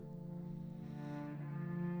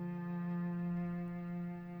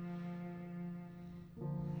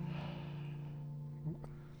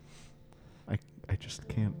just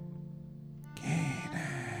can't.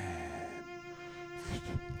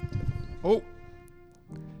 Oh,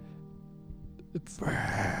 it's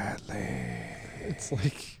Bradley.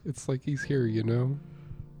 it's like he's here, you know.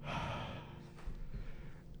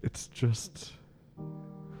 It's just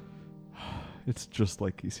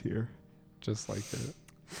like he's here. Just like it.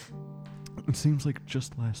 It seems like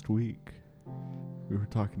just last week we were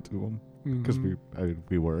talking to him because Mhm.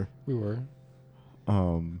 we were. we were.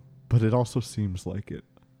 But it also seems like it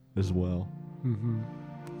as well. Mm-hmm.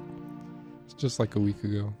 It's just like a week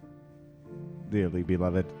ago. Dearly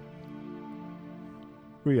beloved,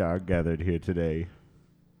 we are gathered here today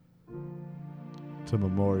to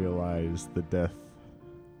memorialize the death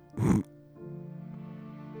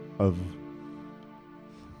of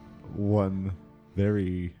one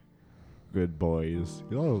very good boy. He's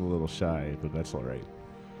a little shy, but that's all right.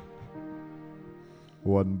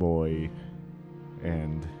 One boy,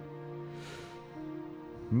 and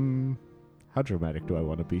how dramatic do I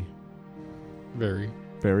want to be? Very.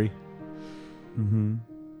 Very. Mm-hmm.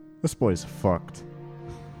 This boy's fucked.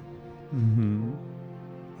 Mm-hmm.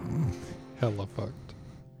 Hella fucked.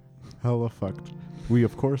 Hella fucked. We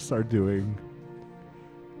of course are doing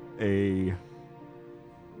a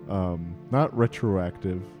not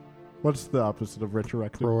retroactive. What's the opposite of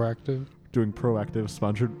retroactive? Proactive. Doing proactive,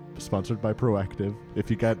 sponsored by Proactive. If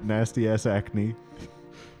you got nasty ass acne,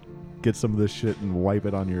 get some of this shit and wipe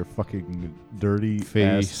it on your fucking dirty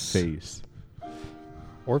ass face.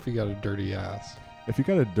 Or if you got a dirty ass. If you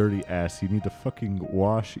got a dirty ass, you need to fucking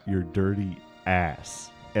wash your dirty ass.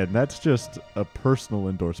 And that's just a personal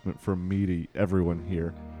endorsement from me to everyone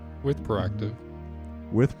here. With Proactive.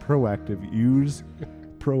 With Proactive, use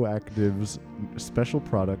Proactive's special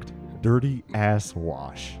product, Dirty Ass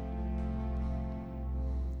Wash.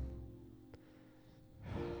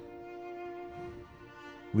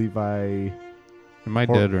 Levi Am I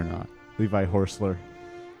dead or not? Levi Horsler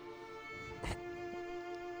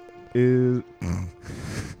is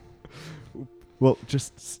well,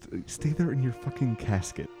 just stay there in your fucking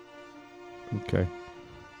casket. Okay.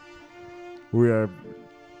 We are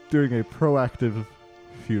doing a Proactive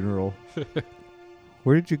funeral.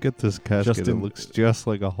 Where did you get this casket? Justin- It looks just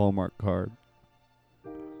like a Hallmark card.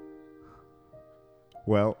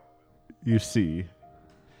 Well, you see,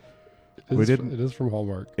 It We is didn't- It is from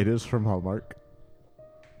Hallmark. it is from Hallmark.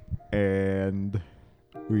 And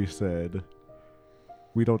we said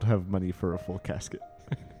we don't have money for a full casket.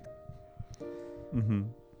 Mm-hmm.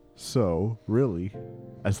 So, really,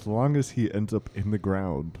 as long as he ends up in the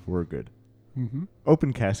ground, we're good. Mm-hmm.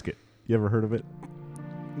 Open casket. You ever heard of it?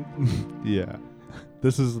 Yeah.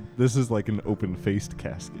 This is like an open-faced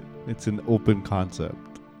casket. It's an open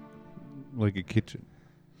concept. Like a kitchen.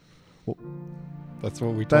 That's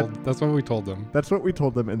what we That- told. That's what we told them. That's what we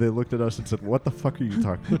told them, and they looked at us and said, "What the fuck are you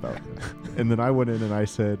talking about?" And then I went in and I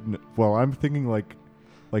said, "Well, I'm thinking like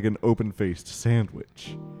an open-faced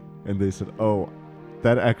sandwich." And they said, "Oh,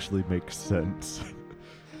 that actually makes sense.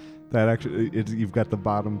 That actually, you've got the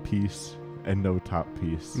bottom piece and no top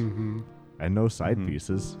piece, Mm-hmm. and no side Mhm.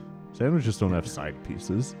 pieces. Sandwiches don't have side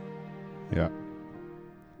pieces Yeah.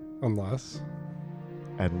 Unless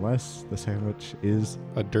unless the sandwich is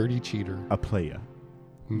a dirty cheater. a playa."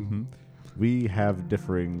 Mm-hmm. We have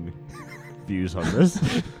differing views on this.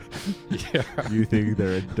 Yeah. You think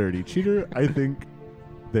they're a dirty cheater. I think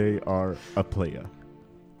they are a playa.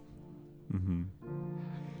 Mm-hmm.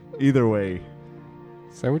 Either way,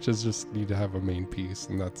 Sandwiches just need to have a main piece,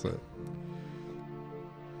 and that's it.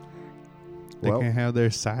 They well, can have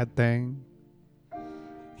their side thing.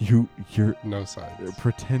 you're No sides.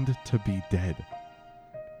 pretend to be dead.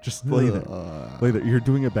 Just lay there. Lay there. You're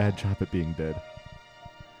doing a bad job at being dead.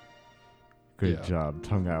 Good Yeah. job.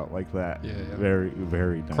 Tongue out like that. Yeah, yeah. Very,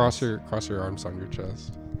 very nice. Cross your arms on your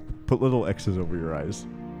chest. Put little X's over your eyes.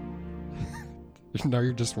 Now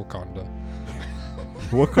you're just Wakanda.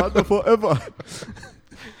 Wakanda forever.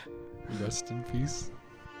 Rest in peace,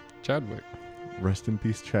 Chadwick. Rest in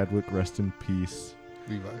peace, Chadwick. Rest in peace,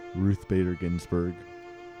 Levi. Ruth Bader Ginsburg.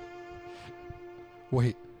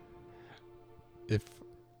 Wait. If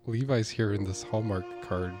Levi's here in this Hallmark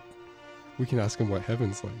card, we can ask him what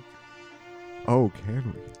heaven's like. Oh,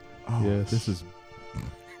 can we? Oh, Yes. this is...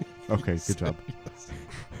 Okay, good job. Yes.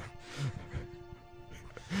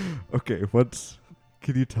 Okay,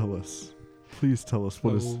 can you tell us? Please tell us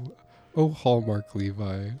what is... Oh, Hallmark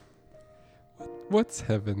Levi. What's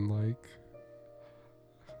heaven like?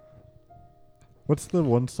 What's the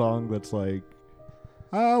one song that's like,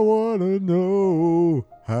 I wanna know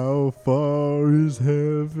how far is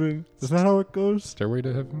heaven? Is that how it goes? Stairway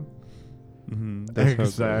to Heaven? Mm-hmm. That's how it goes.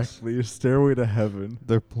 Exactly. Stairway to Heaven.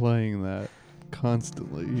 They're playing that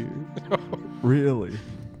constantly here. Really?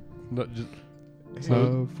 Not just.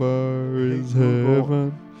 How far is Google,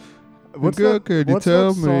 heaven? What's Girl, that, could you what's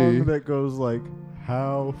tell that song me? that goes like,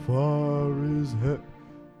 how far is heaven?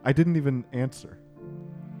 I didn't even answer.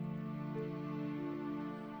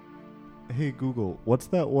 Hey Google, what's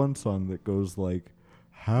that one song that goes like,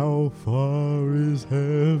 how far is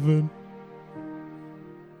heaven?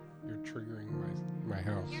 You're triggering my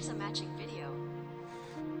house. Here's a matching video.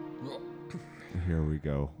 Here we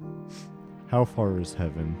go. How Far Is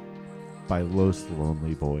Heaven by Los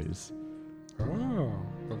Lonely Boys. Oh,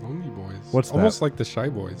 the Lonely Boys. What's almost that? like the Shy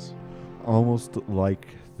Boys. Almost like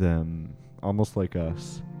them. Almost like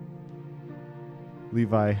us.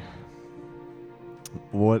 Levi,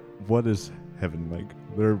 what is heaven like?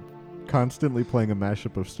 They're constantly playing a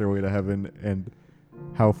mashup of Stairway to Heaven and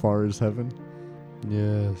How Far Is Heaven?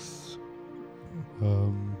 Yes.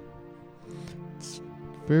 It's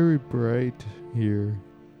very bright here.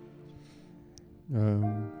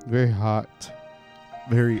 Very hot.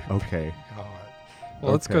 Very okay. God.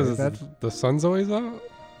 Well, that's Okay, because the sun's always out.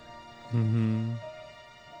 Mm-hmm.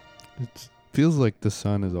 It feels like the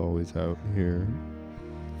sun is always out here.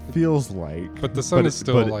 Feels like. But the sun is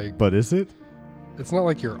still like. But is it? It's not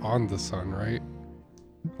like you're on the sun, right?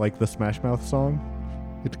 Like the Smash Mouth song?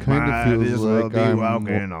 It kind of feels like I'm on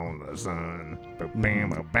the sun. Bam,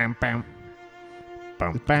 bam, bam, bam.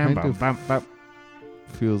 Bum, It bam, kind bum, of bam, bam.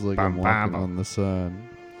 feels like I'm Bum, walking bum. on the sun.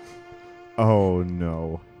 Oh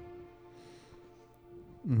no.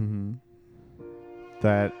 Mm-hmm.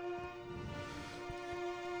 That.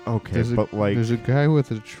 Okay, but like. There's a guy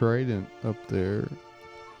with a trident up there.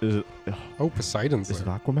 Is it, Oh, Poseidon's is it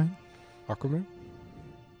there. Aquaman? Aquaman?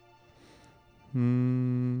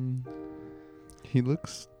 He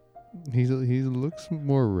looks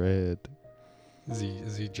more red.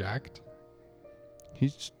 Is he jacked?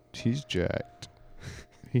 He's jacked.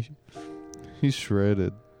 He's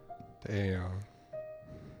shredded. Damn.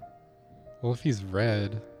 Well, if he's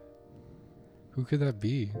red, who could that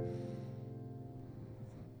be?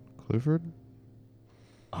 Clifford?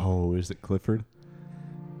 Oh, is it Clifford?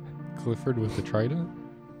 Clifford with the trident?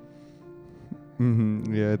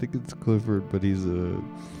 Mm-hmm. Yeah, I think it's Clifford, but he's a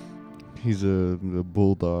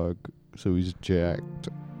bulldog, so he's jacked.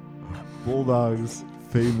 Bulldog's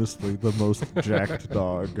famously the most jacked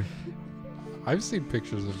dog. I've seen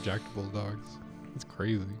pictures of jacked bulldogs. It's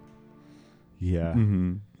crazy. Yeah.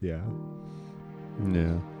 Mm-hmm. Yeah.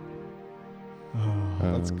 Yeah.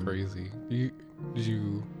 That's crazy. Did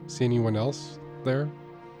you see anyone else there?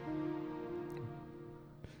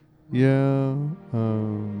 Yeah.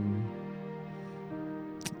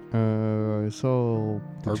 I saw.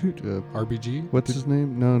 RBG? What's his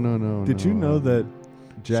name? No. Did you know that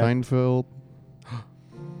Jack? Seinfeld?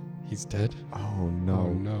 He's dead? Oh no.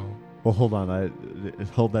 Oh no. Well, hold on. I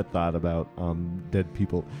hold that thought about dead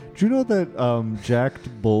people. Do you know that jacked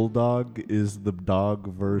bulldog is the dog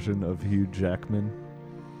version of Hugh Jackman?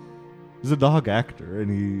 He's a dog actor, and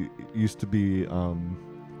he used to be.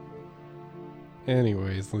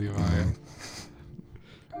 Anyways, Levi.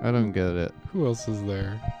 I don't get it. Who else is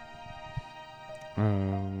there?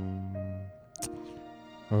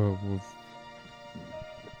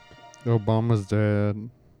 Obama's dad.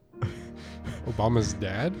 Obama's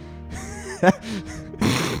dad?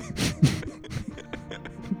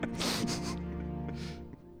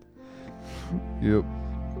 Yep.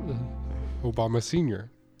 Obama Sr.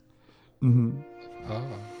 Mm-hmm. Ah.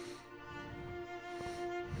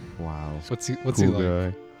 Wow. What's he Cool like?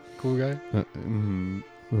 guy. Cool guy? Mm-hmm.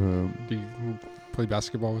 Do you play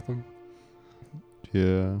basketball with him?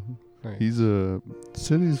 Yeah. Nice. He's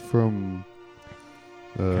said he's from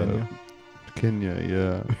Kenya,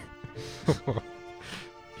 yeah.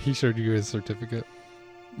 He showed you his certificate?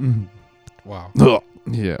 Mm. Wow.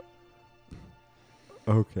 Yeah.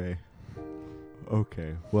 Okay.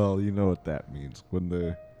 Okay. Well, you know what that means. When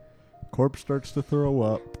the corpse starts to throw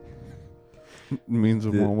up, Means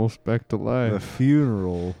I'm The- almost back to the life.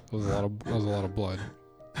 funeral That was a lot of blood.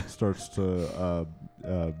 starts to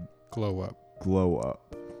Glow up. glow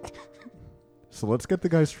up. So let's get the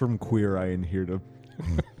guys from Queer Eye in here to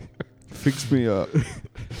Fix me up.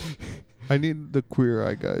 I need the Queer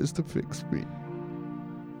Eye guys to fix me.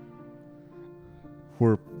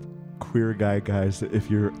 we're Queer guys. If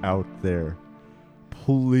you're out there,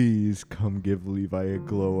 please come give Levi a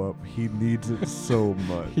glow up. He needs it so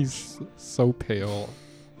much. He's so pale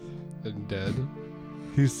and dead.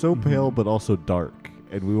 He's so pale but also dark,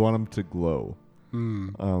 and we want him to glow. Hmm.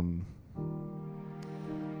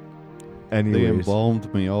 They Anyways,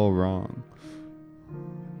 embalmed me all wrong.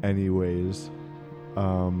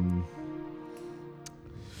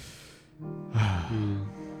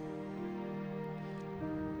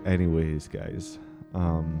 Anyways, guys,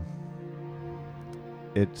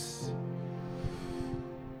 it's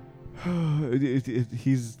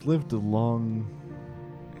he's lived a long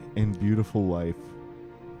and beautiful life,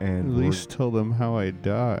 and At least tell them how I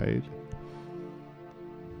died.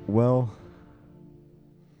 well,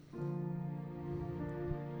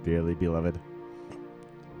 dearly beloved,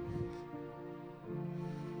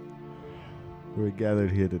 we're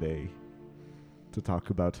gathered here today to talk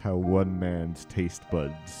about how one man's taste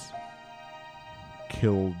buds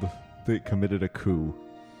committed a coup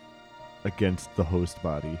against the host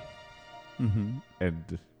body Mm-hmm.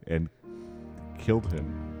 and killed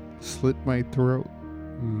him. Slit my throat.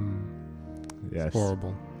 Yes.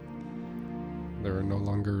 Horrible. There are no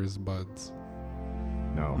longer his buds.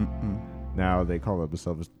 No. Mm-mm. Now they call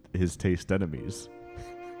themselves his taste enemies.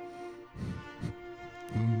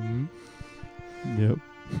 Mm-hmm. Yep.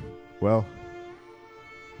 Well,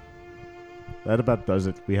 that about does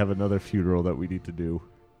it. We have another funeral that we need to do.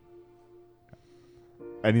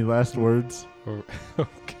 Any last words? Oh,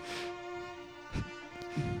 okay.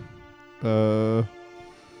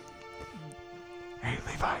 Hey,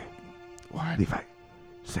 Levi. What? Levi,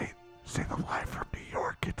 say the line from New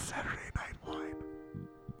York. It's Saturday Night Wine.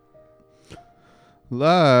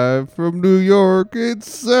 Live from New York, it's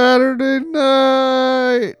Saturday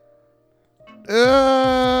night.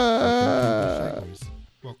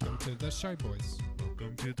 Welcome to the Shy Boys.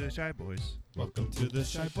 Welcome to the Shy Boys. Welcome to the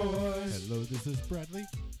Shy Boys. Hello, this is Bradley.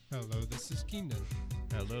 Hello, this is Keenan.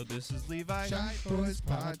 Hello, this is Levi. Shy Boys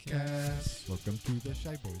Podcast. Welcome to the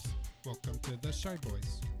Shy Boys. Welcome to the Shy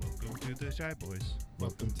Boys. Welcome to the Shy Boys.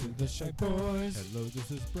 Welcome to the Shy Boys. Hello,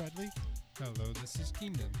 this is Bradley. Hello, this is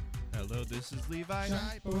Keenan. Hello, this is Levi.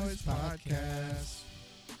 Shy Boys Podcast.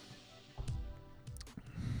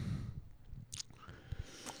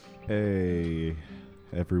 Hey,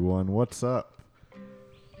 everyone. What's up?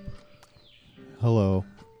 Hello.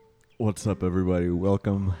 What's up, everybody?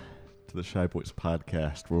 Welcome to the Shy Boys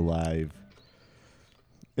Podcast. We're live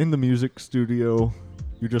in the music studio.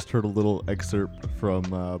 You just heard a little excerpt from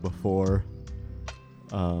before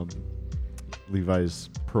Levi's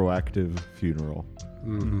proactive funeral.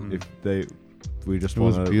 Mm-hmm. We just It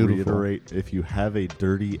was want to beautiful. reiterate, if you have a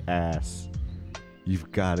dirty ass,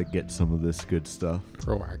 you've got to get some of this good stuff.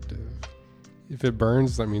 Proactive. If it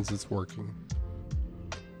burns, that means it's working.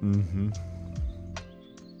 Mm-hmm.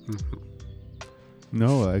 Mm-hmm.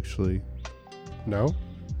 No, actually. No?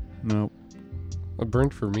 No. It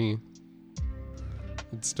burned for me.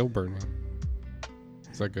 It's still burning.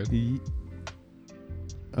 Is that good? Do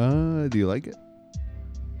you like it?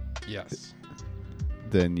 Yes.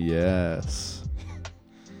 Then yes.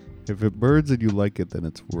 If it burns and you like it, then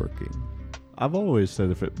it's working. I've always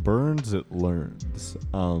said if it burns, it learns.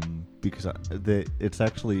 Because it's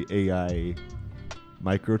actually AI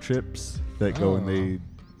microchips that go and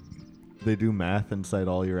they do math inside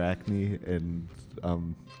all your acne and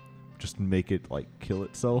just make it like kill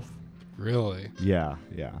itself. Really? Yeah.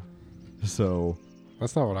 So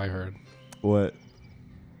That's not what I heard. what?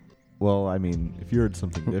 Well, I mean, if you heard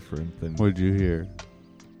something different, then What did you hear?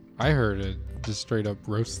 I heard it just straight up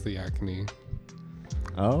roasts the acne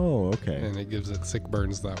oh, okay. and it gives it sick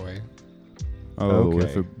burns that way. Oh,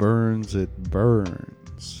 if Okay. it burns, it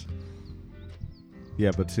burns.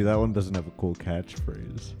 Yeah, but see, that one doesn't have a cool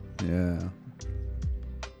catchphrase. Yeah.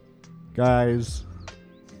 Guys,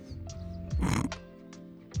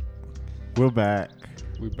 we're back.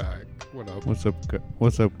 We back. What up? What's up?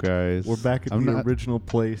 What's up, guys? We're back at I'm the not- original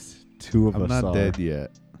place. Two of I'm us not are. dead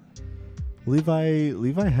yet.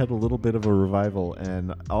 Levi had a little bit of a revival,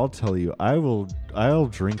 and I'll tell you, I'll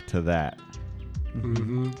drink to that.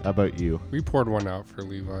 Mm-hmm. How about you? We poured one out for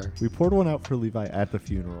Levi. We poured one out for Levi at the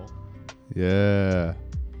funeral. Yeah.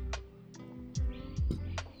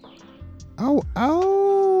 Ow!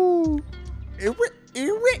 Ow!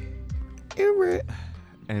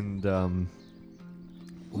 And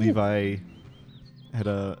Levi had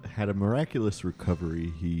a miraculous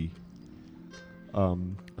recovery. He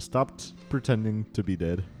stopped pretending to be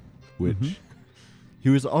dead, which Mhm. he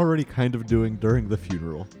was already kind of doing during the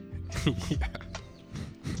funeral. Yeah.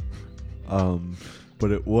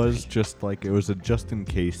 But it was just like, it was a just in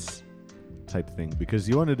case type thing because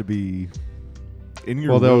you wanted to be in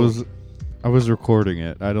your room. I was recording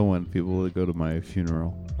it. I don't want people to go to my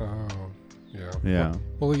funeral. Oh, yeah. Yeah.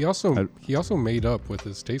 Well, he also made up with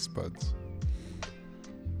his taste buds.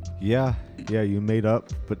 Yeah, you made up,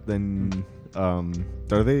 but then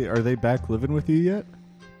are they back living with you yet?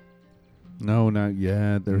 No, not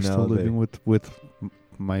yet. They're No, still they- living with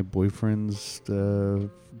my boyfriend's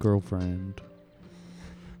girlfriend.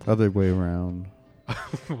 Other way around.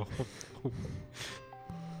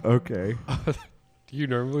 Okay. Do you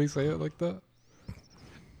normally say it like that?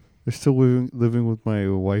 They're still living with my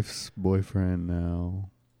wife's boyfriend now.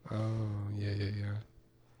 Oh, yeah.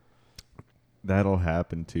 That'll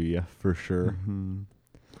happen to you for sure. Mhm.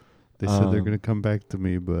 They said they're Um, gonna come back to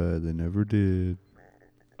me, but they never did.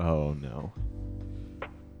 Oh no.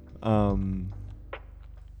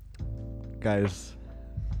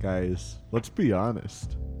 Guys, let's be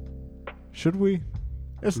honest. Should we?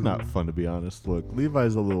 It's not fun to be honest. Look,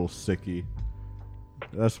 Levi's a little sicky.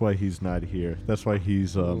 That's why he's not here. That's why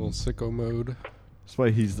he's A little sicko mode. that's why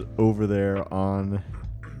he's over there on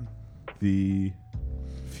the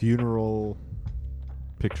funeral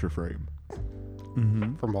picture frame.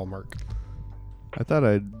 Mm-hmm. From Hallmark. I thought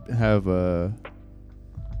I'd have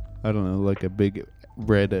I don't know, like a big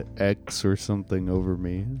red X or something over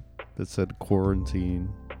me that said quarantine.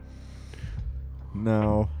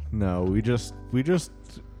 No, we just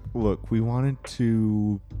look, we wanted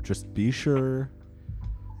to just be sure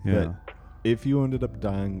Yeah. that if you ended up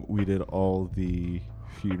dying, we did all the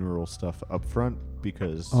funeral stuff up front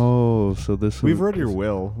because Oh, so this we've was- read your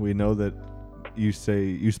will. We know that you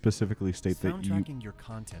specifically state that you Soundtracking your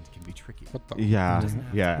content can be tricky. What the? yeah, Doesn't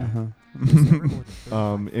have to yeah. Uh-huh. Use never more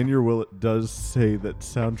than 35 In your will it does say that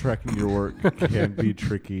soundtracking your work can be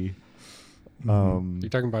tricky. You're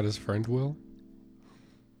talking about his friend Will?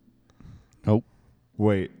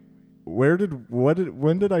 Wait.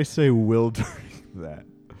 When did I say will during that?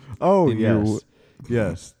 Oh, In your yes.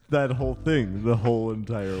 Yes. That whole thing, the whole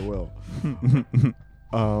entire will.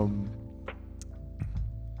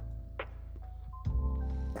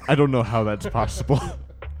 I don't know how that's possible.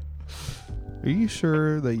 Are you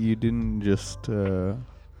sure that you didn't just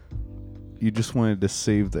you just wanted to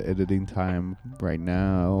save the editing time right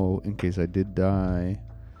now in case I did die?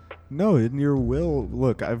 No, in your will,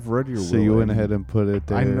 look, I've read your will. So you went and ahead and put it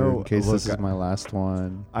there I know- in case look, this is my last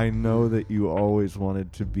one. I know that you always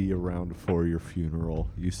wanted to be around for your funeral.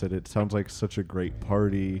 You said it sounds like such a great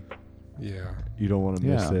party. Yeah. You don't want to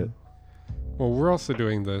miss Yeah. it. Well, we're also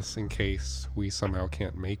doing this in case we somehow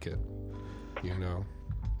can't make it. You know?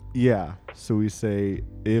 Yeah. So we say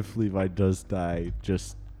if Levi does die,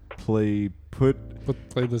 just play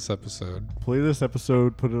Play this episode. this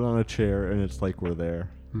episode, put it on a chair, and it's like we're there.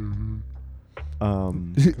 Mm-hmm.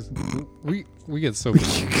 Um 'Cause we get so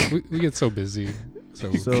busy. we get so busy.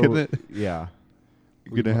 So, so Gonna- yeah.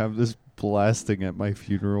 You're gonna have this blasting at my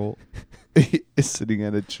funeral, sitting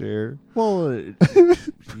at a chair. Well,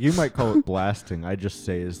 you might call it blasting. I just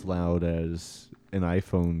say as loud as an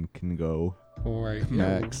iPhone can go. all right,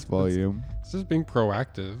 Max volume. It's just being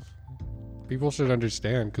proactive. People should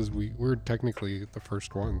understand because we're technically the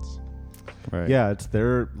first ones. Right. Yeah, it's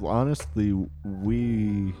there. Honestly,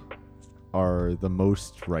 we are the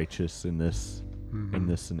most righteous in this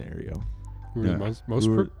scenario. We're Yeah. the most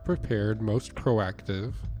We were- prepared, most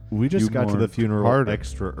proactive. We just You got to the mourned funeral harder.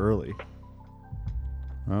 extra early.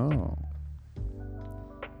 Oh,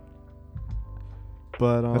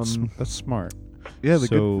 But that's smart. yeah,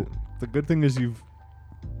 so- the good thing is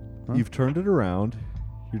Huh? you've turned it around.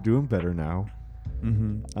 You're doing better now.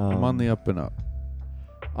 Mm-hmm. I'm on the up and up.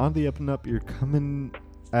 On the up and up, you're coming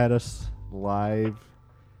at us live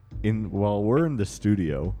while we're in the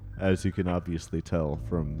studio, as you can obviously tell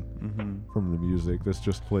from Mm-hmm. the music. This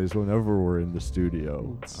just plays whenever we're in the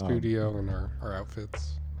studio. Studio and our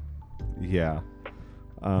outfits. Yeah.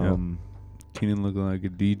 Keenan looking like a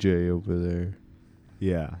DJ over there.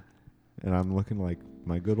 Yeah. And I'm looking like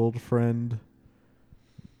my good old friend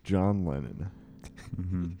John Lennon.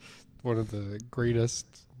 Mm-hmm. One of the greatest.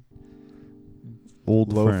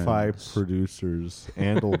 Old Lo-fi friends. producers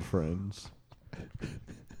and old friends.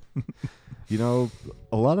 You know,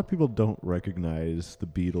 a lot of people don't recognize the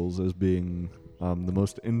Beatles as being the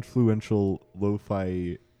most influential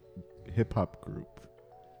lo-fi hip-hop group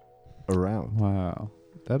around. Wow,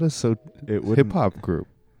 that is so It wouldn't, hip hop group.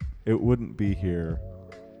 It wouldn't be here.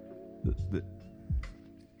 The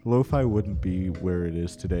lo-fi wouldn't be where it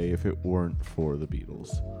is today if it weren't for the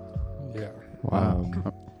Beatles. Yeah. Wow.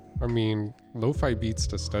 I mean, lo-fi beats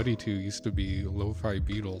to study to used to be lo-fi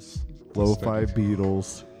Beatles. to Lo-fi study to.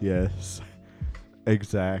 Beatles, yes,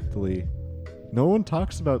 exactly. No one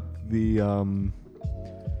talks about the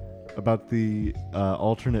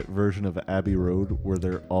alternate version of Abbey Road where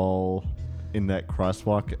they're all in that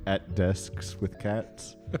crosswalk at desks with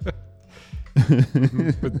cats.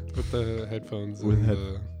 with the headphones With and head-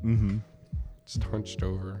 the Mm-hmm. just hunched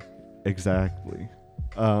over. Exactly.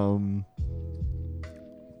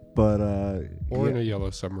 Or in yeah. a yellow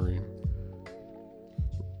submarine.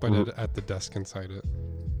 But R- at the desk inside it.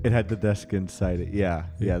 It had the desk inside it. Yeah.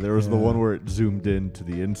 Yeah. There was the Yeah. one where it zoomed in to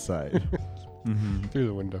the inside. Mm-hmm. Through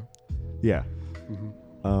the window. Yeah.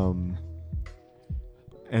 Hmm.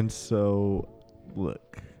 And so,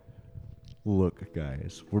 look,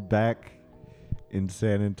 guys, we're back in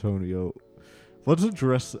San Antonio. Let's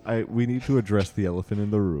address. We need to address the elephant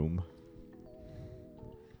in the room.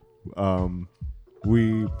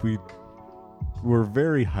 We were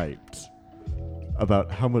very hyped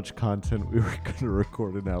about how much content we were going to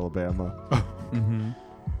record in Alabama, Mm-hmm.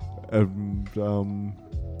 and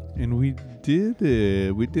And we did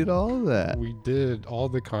it. We did all of that. We did all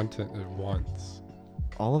the content at once.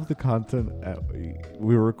 all of the content.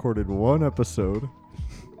 We recorded one episode.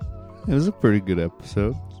 It was a pretty good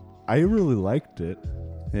episode. I really liked it.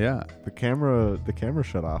 Yeah. The camera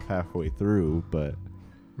shut off halfway through, but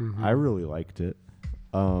Mhm. I really liked it.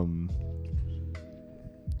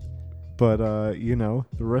 But the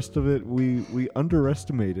rest of it we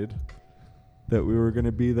underestimated that we were going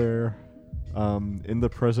to be there in the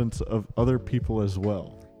presence of other people as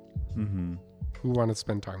well. Mm-hmm. Who want to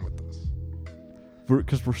spend time with us?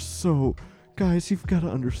 Because we're so guys, you've got to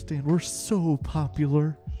understand, we're so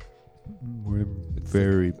popular. We're It's-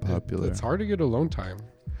 very popular. It's hard to get alone time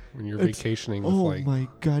when you're It's- vacationing with Oh like my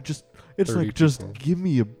god, it's 30 like just people.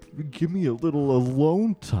 give me a little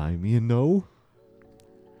alone time, you know?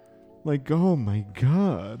 Like, oh my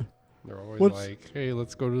god. they're always What's- like, hey,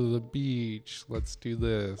 let's go to the beach, let's do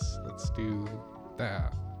this, let's do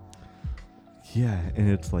that. Yeah, and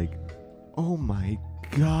it's like, oh my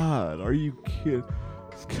god, are you kidding?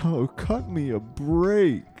 Cut me a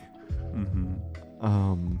break.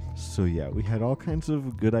 Mm-hmm. So yeah, we had all kinds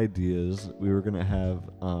of good ideas. We were gonna have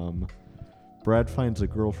Brad finds a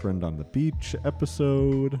girlfriend on the beach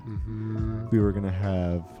episode. Mm-hmm. We were gonna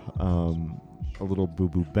have a little Boo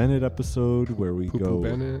Boo Bennett episode where we Poo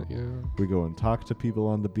Bennett, yeah. we go and talk to people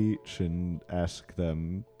on the beach and ask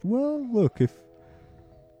them, well, look, if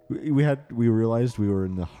we realized we were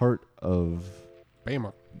in the heart of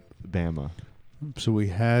Bama. Bama. So we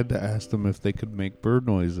had to ask them if they could make bird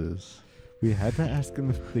noises. We had to ask them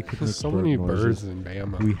if they could make There's so bird many noises. birds in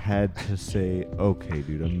Bama. We had to say, okay,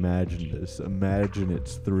 dude, imagine this. Imagine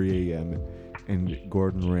it's 3 a.m. and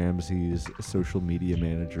Gordon Ramsay's social media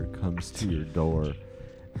manager comes to your door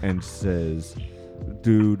and says,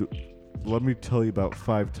 dude, let me tell you about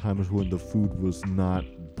 5 times when the food was not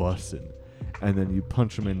bussin'. And then you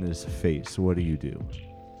punch him in his face. What do you do?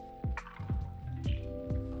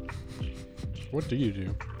 What do you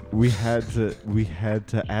do? We had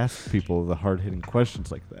to ask people the hard-hitting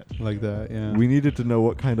questions like that. Like that, yeah. We needed to know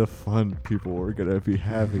what kind of fun people were going to be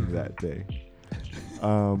having that day.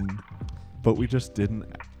 But we just didn't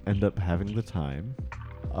end up having the time.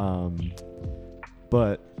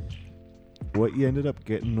 But what you ended up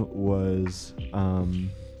getting was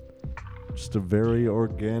just a very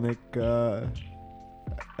organic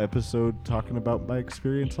episode talking about my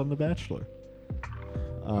experience on The Bachelor.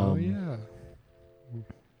 Oh yeah.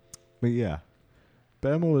 But yeah,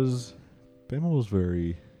 Bama was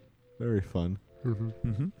very, very fun, Mm-hmm.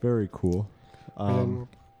 Mm-hmm. very cool. And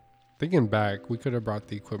thinking back, we could have brought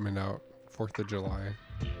the equipment out 4th of July.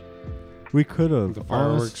 We could have. The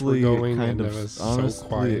fireworks were Honestly, going it kind and of, it was so honestly,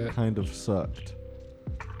 quiet. it kind of sucked.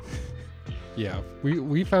 Yeah,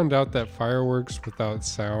 we found out that fireworks without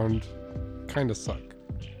sound kind of suck.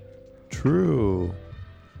 True.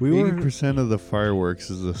 We were 80% of the fireworks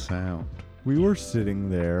is the sound. we were sitting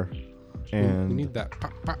there, We and need that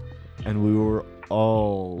pop pop. and we were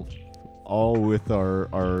all with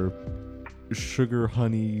our sugar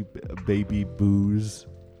honey baby booze.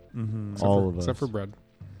 Mm-hmm. All of Except us. for Brad.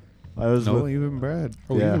 I was No, with even Brad.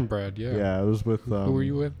 Oh, Yeah. even Brad, yeah. yeah, I was with Who were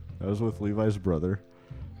you with? I was with Levi's brother.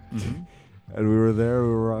 Mm-hmm. And we were there, we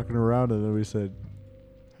were rocking around, and then we said,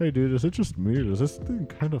 hey, dude, is it just me, or does this thing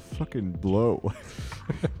kind of fucking blow?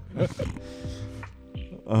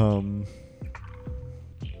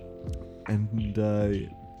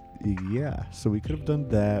 Yeah, so we could have done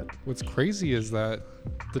that. What's crazy is that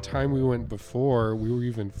the time we went before, we were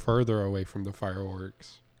even further away from the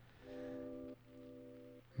fireworks.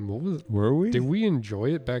 What was? Were we? Did we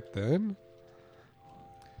enjoy it back then?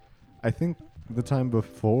 I think the time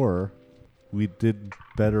before, we did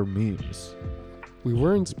better memes. We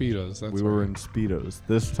were in Speedos. That's we were right. in Speedos.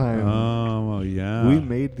 This time, Oh, yeah. we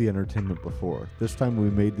made the entertainment before. This time we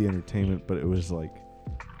made the entertainment, but it was like,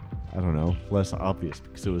 I don't know, less obvious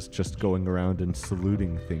because it was just going around and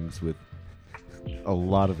saluting things with a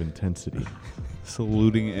lot of intensity.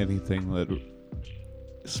 saluting anything that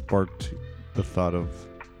sparked the thought of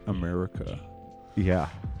America. Yeah.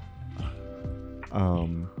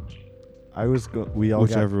 I was we all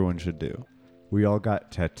Which got, everyone should do. We all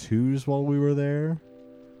got tattoos while we were there.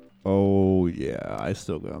 Oh yeah, I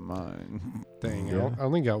still got mine. Dang, Yeah. I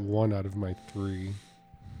only got 1 out of my 3.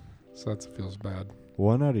 So that feels bad.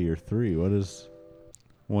 1 out of your 3. What is?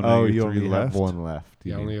 One Oh, of your you 3 only left. have 1 left.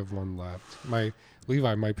 Yeah, I You only mean. have 1 left.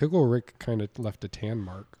 My Pickle Rick kind of left a tan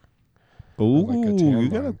mark. Ooh, like a tan you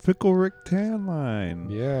got a line. Pickle Rick tan line.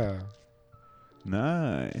 Yeah.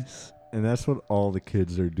 Nice. And that's what all the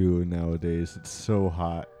kids are doing nowadays. It's so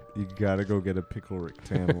hot. You gotta go get a Pickle Rick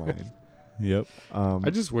tan line. Yep. I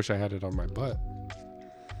just wish I had it on my butt.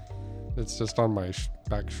 It's just on my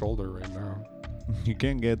back shoulder right now. You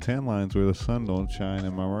can't get tan lines where the sun don't shine.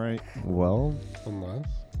 Am I right? Well, Unless,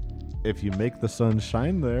 if you make the sun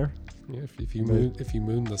shine there, yeah, if you Right.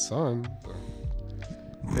 moon the sun,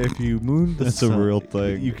 if you moon the That's a sun, real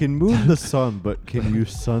thing. You can moon the sun, but can you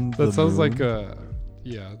sun the that sounds moon? like a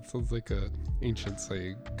it sounds like a ancient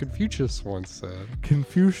saying. Confucius once said,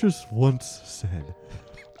 Confucius once said,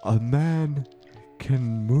 "A man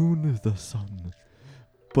can moon the sun,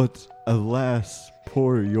 but alas,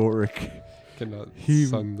 poor Yorick "Cannot He-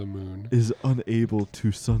 sun the moon." is unable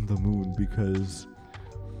to sun the moon because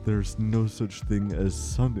there's no such thing as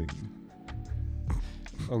sunning."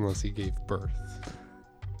 Unless he gave birth.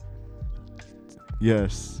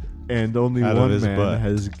 Yes, and only Out of one his man butt.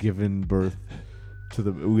 has given birth to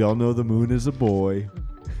the. We all know the moon is a boy.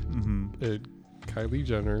 Mm-hmm. Kylie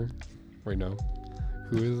Jenner. Wait, no.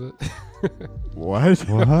 Who is it? What?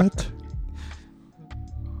 What?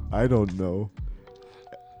 I don't know.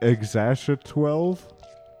 Exasha 12?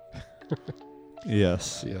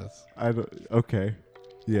 Yes. Yes. I don't. Okay.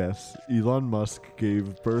 Yes, Elon Musk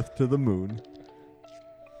gave birth to the moon.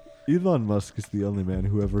 Elon Musk is the only man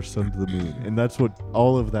who ever sunned the moon, and that's what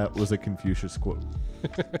all of that was a Confucius quote.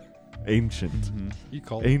 Ancient. Mm-hmm. He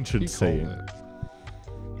called Ancient he saying.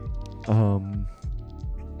 Called it.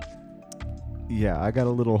 Yeah, I got a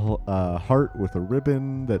little heart with a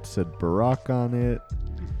ribbon that said Barack on it,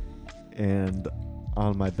 and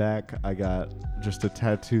on my back I got just a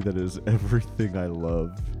tattoo that is everything I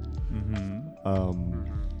love. Mm-hmm.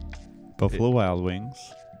 Buffalo Wild Wings.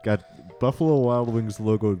 Got Buffalo Wild Wings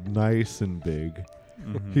logo nice and big.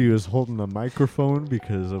 Mhm. He was holding a microphone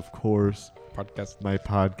because, of course, Podcast. my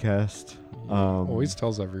podcast. Always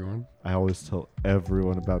tells everyone. I always tell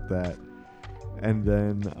everyone about that. And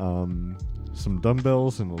then some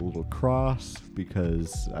dumbbells and a little cross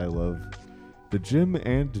because I love the gym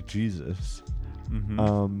and Jesus.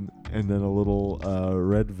 Mhm. And then a little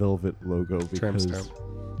red velvet logo because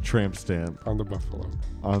tramp stamp On the buffalo.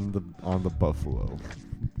 on the buffalo.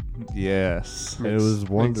 Yes. It was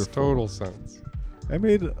wonderful. Makes total sense. It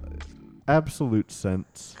made absolute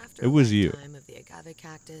sense. It was you. Of the agave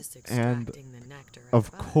cactus And extracting the nectar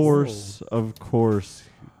Of us. course,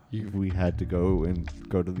 You we had to go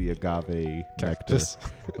to the agave nectar. cactus.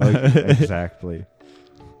 Exactly.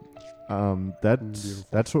 Beautiful.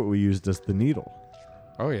 That's what we used as the needle.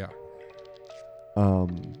 Oh yeah.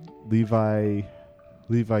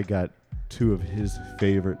 Levi got 2 of his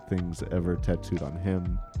favorite things ever tattooed on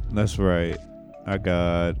him. That's right. I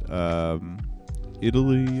got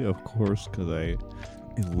Italy, of course, because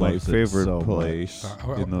my loves it favorite so much. place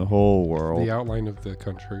Oh, in the whole world. The outline of the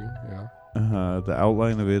country. Yeah. The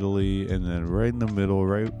outline of Italy, and then right in the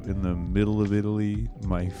middle of Italy,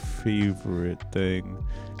 my favorite thing.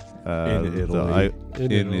 In the Italy.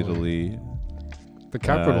 In Italy. The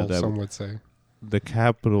capital, that- some would say. The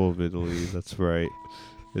capital of Italy, that's right,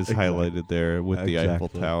 is Exactly. highlighted there with the Eiffel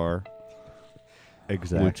Exactly. Tower,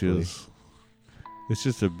 Exactly. which is, it's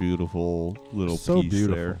just a beautiful little so piece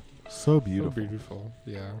beautiful. there. So So beautiful. beautiful.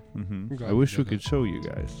 Yeah. Hmm I'm glad I we wish we did could it. show you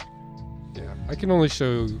guys. Yeah. I can only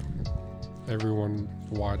show everyone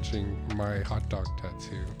watching my hot dog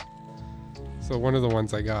tattoo. So one of the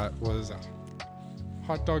ones I got was a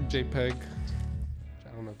hot dog JPEG.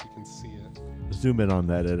 I don't know if you can see it. Zoom in on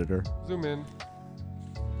that, editor. Zoom in.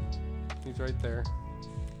 He's right there.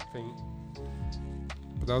 Faint.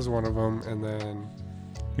 But that was one of them. And then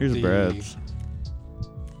Here's The- Brad's.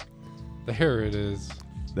 there it is.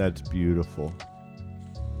 That's beautiful.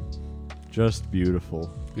 Just beautiful.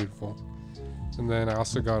 Beautiful. And then I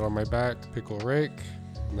also got on my back Pickle Rick.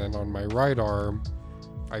 And then on my right arm,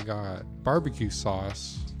 I got barbecue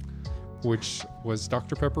sauce, which was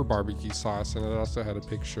Dr. Pepper barbecue sauce. And it also had a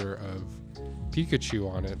picture of Pikachu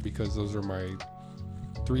on it because those are my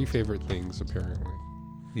 3 favorite things, apparently.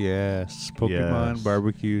 Yes, Pokemon Yes.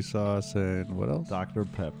 barbecue sauce and what else? Dr.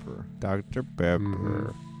 Pepper. Dr.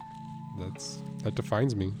 Pepper. That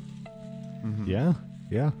defines me. Mhm. Yeah,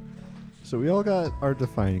 yeah. So we all got our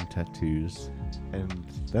defining tattoos, and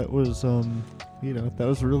that was, that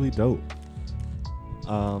was really dope.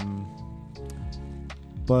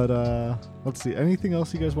 But let's see. Anything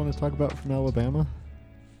else you guys want to talk about from Alabama?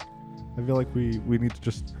 I feel like we need to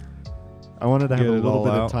just. I wanted to have Get a it little all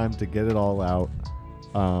bit out. of time to get it all out.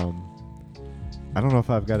 I don't know if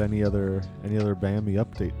I've got any other Bambi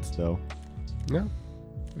updates though. Yeah,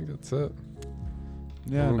 I think that's it.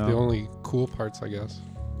 Yeah, The no. only cool parts, I guess.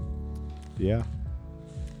 Yeah.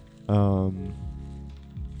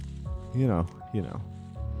 You know.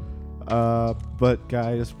 But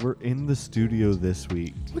guys, we're in the studio this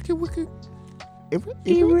week.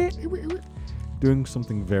 Doing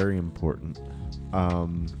something very important.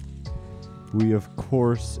 We of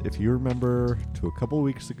course, if you remember to a couple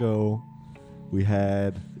weeks ago, we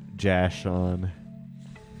had Jash on,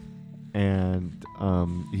 and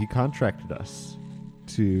he contracted us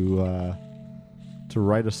to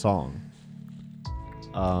write a song.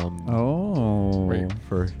 Wait.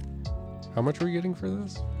 For How much are we getting for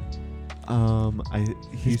this?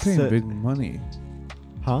 he He's paying said, big money.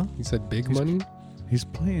 huh? You said big He's- money? He's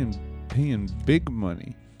paying big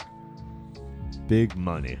money. Big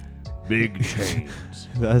money, big chains.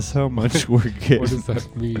 That's how much we're getting. What does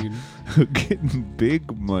that mean? Getting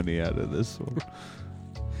big money out of this one.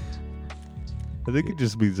 I think it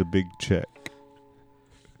just means a big check.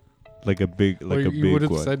 Like a big, like Well, a you big would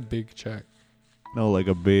have one. said big check. No, like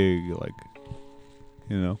a big, like,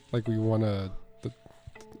 you know. Like we won a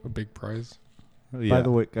big prize. Yeah. By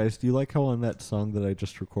the way, guys, do you like how on that song that I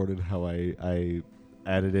just recorded, how I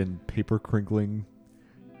added in paper crinkling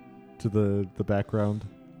to the background?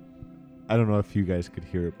 I don't know if you guys could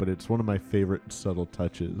hear it, but it's one of my favorite subtle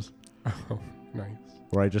touches, Oh, nice.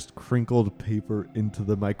 where I just crinkled paper into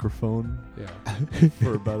the microphone Yeah.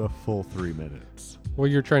 for about a full 3 minutes. Well,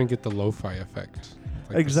 you're trying to get the lo-fi effect.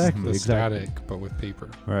 Like Exactly, The exactly. static, but with paper.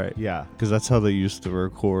 Right. Yeah. Because that's how they used to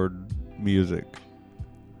record music.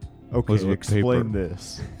 Okay, Was with explain paper.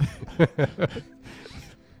 this.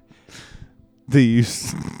 They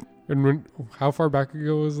used And how far back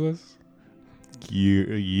ago was this?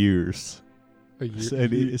 years. A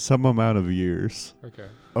year. Some amount of years. Okay.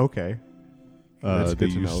 Okay. That's they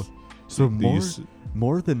good to know. used- So they used-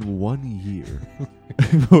 more than 1 year.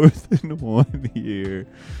 more than 1 year.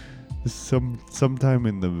 Sometime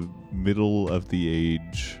in the middle of the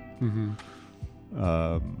age, Mm-hmm.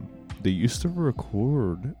 they used to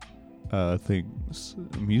record things,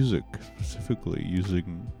 music specifically,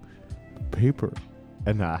 using paper.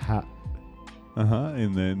 And how?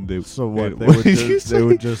 And then they. So what? and They what would did just, you they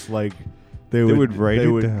would say? just like They would write they it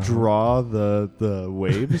would down. draw the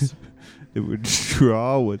waves. They would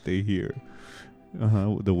draw what they hear,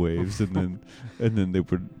 the waves, and then they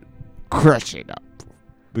would crush it up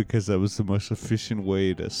because that was the most efficient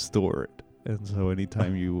way to store it. And so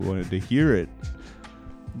anytime you wanted to hear it,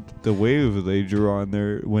 the wave they drew on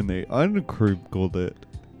there, when they uncrinkled it,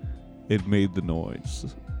 it made the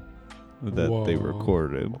noise that they Whoa.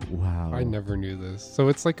 recorded. Wow. I never knew this. So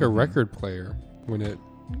it's like a record player when it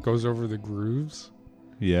goes over the grooves,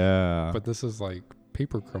 Yeah, but this is like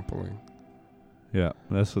paper crumpling. yeah,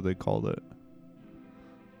 that's what they called it.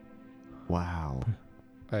 Wow.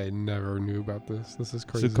 I never knew about this. This is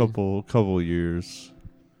It's crazy. a couple years,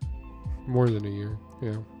 More than a year.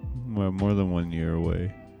 Yeah. more than 1 year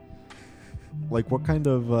away. Like what kind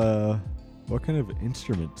of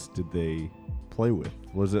instruments did they play with?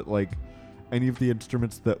 Was it like any of the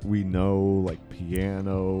instruments that we know, like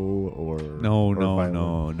piano or No,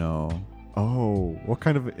 violin? no. Oh, what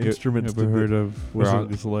kind of instruments Ever did heard they, of was it-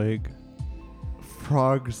 Frog's Leg?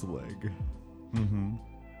 Frog's Leg? Mm-hmm.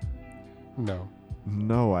 No.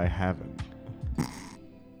 No, I haven't.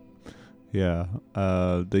 Yeah.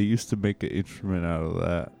 They used to make an instrument out of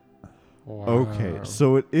that. Wow. Okay,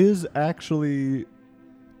 so it is actually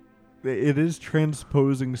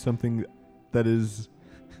transposing something that is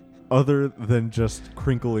other than just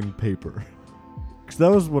crinkling paper. Because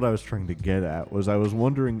that was what I was trying to get at. Was I was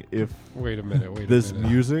wondering if Wait a minute. Wait this a minute.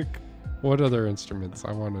 music. What other instruments?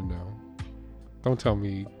 I want to know. Don't tell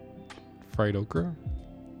me fried okra.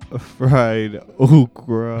 Fried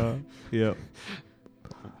okra. Yep.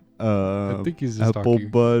 I think he's just Apple talking.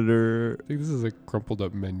 butter. I think this is a crumpled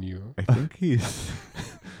up menu. I think he's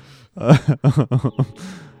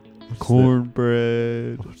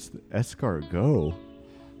Cornbread. What's the escargot?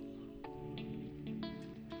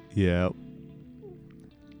 Yep.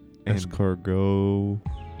 And Escargot.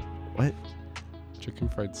 what? Chicken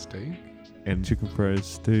fried steak? And Chicken fried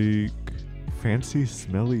steak. fancy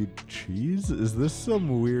smelly cheese? Is this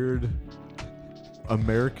some weird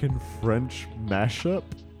American French mashup?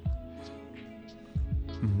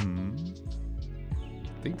 Mm-hmm.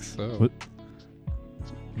 I think so. What?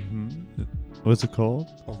 Mm-hmm. What's it called?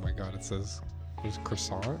 Oh my god, it says there's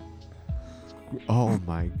croissant. Oh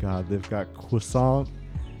my god, they've got croissant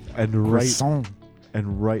and right Croissant.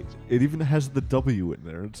 and right. It even has the W in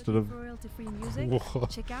there instead of. royalty-free music. Whoa.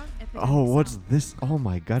 Check out Oh, Epidemic what's Sound. this? Oh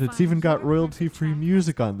my god, it's even got royalty-free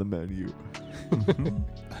music on the menu.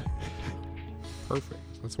 Perfect.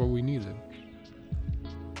 That's what we needed.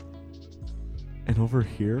 And over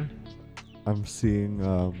here, I'm seeing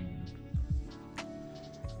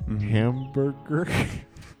hamburger.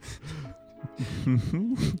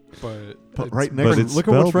 But But it's right but next, it's look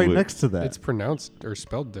at what's spelled right with- next to that. It's pronounced or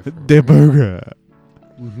spelled different. The burger.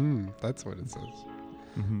 Mm-hmm. That's what it says.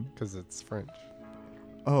 Mm-hmm. Because it's French.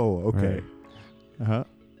 Oh, okay. Right.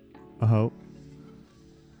 Uh-huh.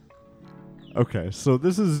 Okay, so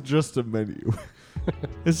this is just a menu.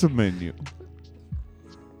 It's a menu.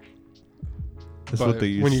 That's but what they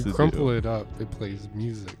used when you to crumple do. it up, it plays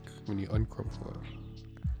music when you uncrumple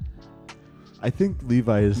it. I think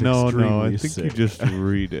Levi is No, extremely I think sick. you just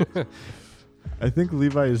read it. I think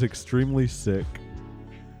Levi is extremely sick.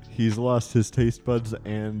 He's lost his taste buds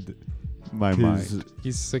and My his mind.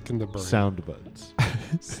 He's sick in the brain. sound buds.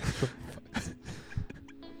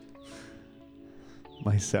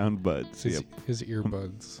 My sound buds. his, Yep. his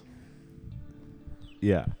earbuds.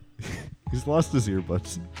 Yeah. He's lost his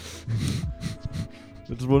earbuds.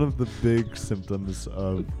 It's one of the big symptoms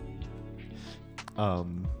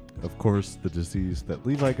of course, the disease that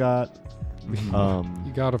Levi got.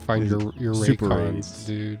 You gotta find is your Super Raycons, AIDS.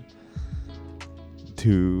 dude.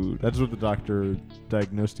 Dude. That's what the doctor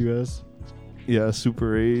diagnosed you as. Yeah,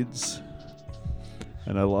 Super AIDS.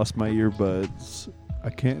 And I lost my earbuds. I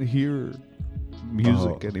can't hear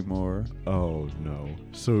music Oh. anymore. Oh no.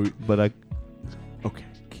 So But I okay,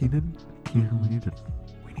 Keenan, we need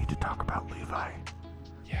to talk about Levi.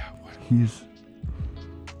 Yeah, what?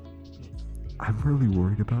 I'm really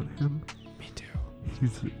worried about him. Me too.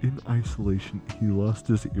 He's in isolation. He lost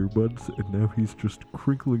his earbuds and now he's just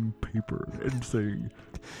crinkling paper and saying,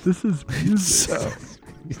 "This is music."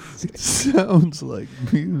 it sounds like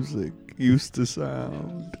music used to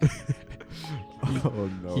sound. Oh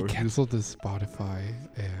no. He canceled his Spotify,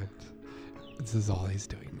 and this is all he's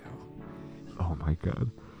doing now. Oh my god.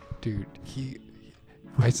 Dude,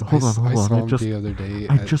 Wait, hold on. I saw I him just the other day.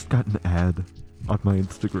 I at- just got an ad on my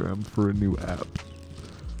Instagram for a new app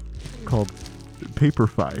called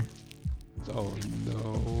Paperfy. Oh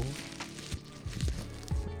no.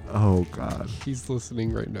 Oh god. He's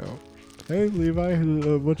listening right now. Hey Levi,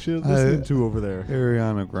 what you listening to over there?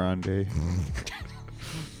 Ariana Grande.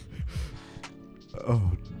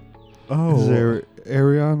 Oh. Is there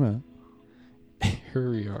Ariana?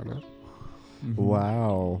 Ariana.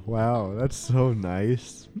 Wow, that's so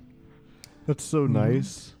nice. That's so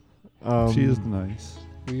nice. She is nice.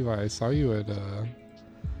 Levi, I saw you at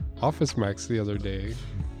Office Max the other day.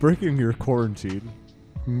 breaking your quarantine.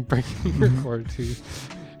 Breaking your quarantine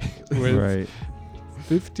with Right.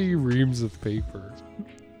 50 reams of paper.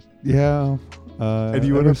 Yeah. And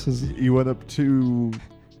you went ever up. since- You went up to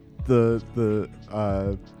the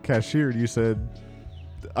cashier and you said,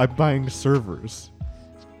 "I'm buying servers.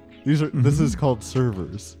 These are. This is called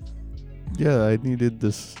servers." Yeah, I needed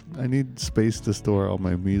this. I need space to store all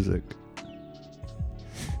my music.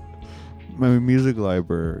 My music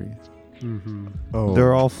library. Mm-hmm. Oh,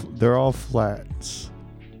 They're all flats.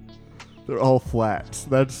 they're all flats.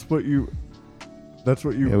 That's what you. That's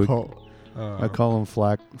what you Yeah, we- call I call them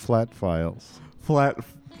flat files flat.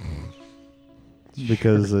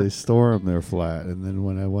 because I store them there flat, and then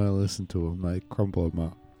when I want to listen to them, I crumple them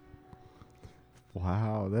up.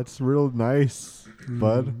 Wow, that's real nice,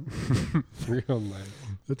 bud. Real nice.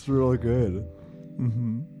 That's real good.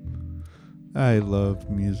 Mm-hmm. I love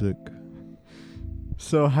music.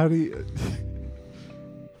 So how do you?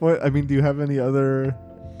 What I mean, do you have any other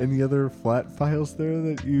flat files there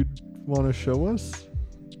that you'd want to show us?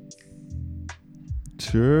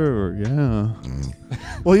 Sure. Yeah.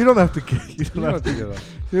 Well, you don't have to get. You You don't don't have have to to. get up.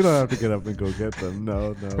 You don't have to get up and go get them.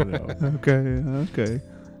 No. Okay.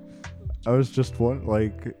 I was just one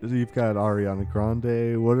like you've got Ariana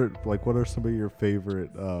Grande. What are some of your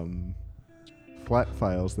favorite flat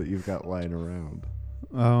files that you've got lying around?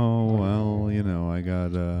 Oh well, you know, I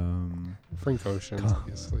got Frank Ocean,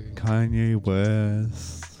 obviously. Kanye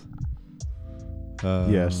West.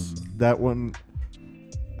 Yes, that one.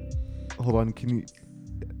 Hold on,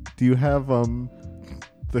 do you have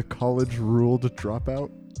the college ruled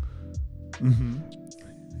dropout? Mm-hmm.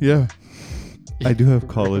 Yeah. I do have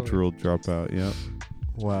college Really? rule dropout. Yeah.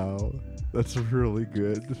 Wow, that's really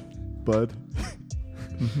good, bud.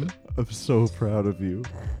 Mm-hmm. I'm so proud of you.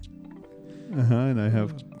 And I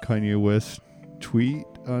have Kanye West tweet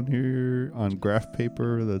on here on graph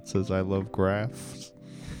paper that says "I love graphs."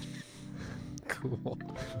 cool.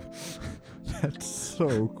 That's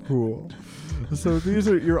so cool. So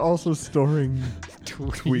you're also storing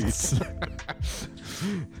tweets.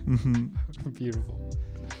 Beautiful.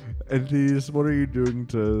 And these, what are you doing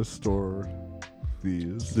to store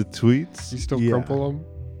these? The tweets? You still Yeah. crumple them?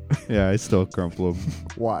 Yeah, I still crumple them.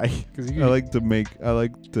 Why? Because I like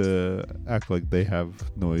to act like they have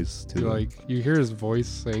noise too. you hear his voice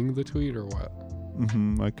saying the tweet or what?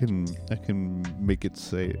 I can make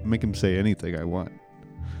him say anything I want.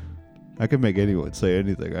 I can make anyone say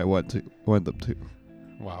anything I want them to.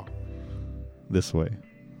 Wow. This way.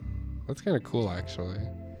 That's kind of cool, actually.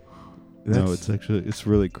 No, it's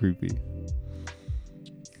really creepy.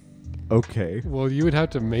 Okay. Well, you would have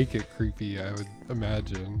to make it creepy, I would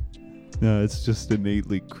imagine. No, it's just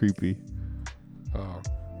innately creepy. Oh.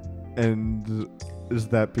 And is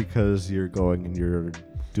that because you're going and you're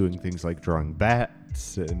doing things like drawing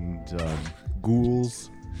bats and ghouls?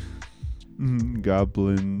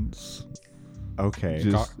 Goblins. Okay.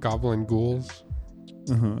 Just- Goblin ghouls?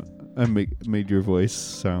 I made your voice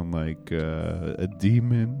sound like a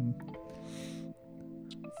demon.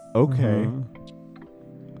 Okay. Uh-huh.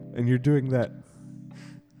 And you're doing that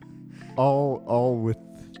all with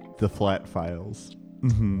the flat files.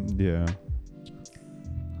 Yeah.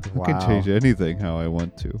 Wow. I can change anything how I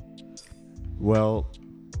want to. Well,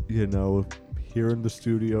 here in the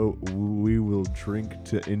studio, we will drink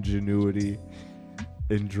to ingenuity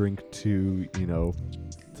and drink to,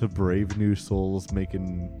 to brave new souls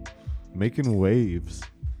making waves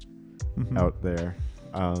out there.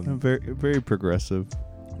 I'm very very progressive.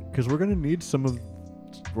 Because we're gonna need some of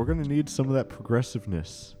that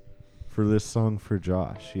progressiveness for this song for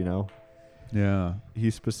Josh. Yeah.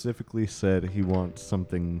 He specifically said he wants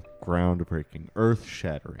something groundbreaking,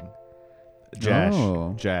 earth-shattering.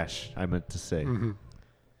 Josh, I meant to say. Mm-hmm.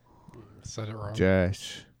 Said it wrong.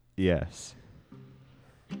 Josh. Yes.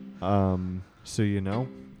 So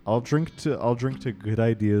I'll drink to good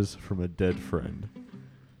ideas from a dead friend.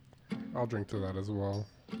 I'll drink to that as well.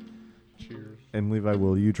 Cheers. And Levi,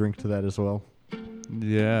 will you drink to that as well?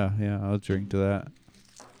 Yeah, I'll drink to that.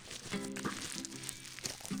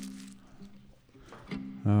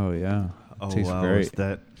 Oh yeah. Tastes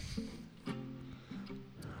great.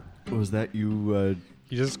 Was that you?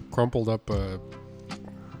 He just crumpled up a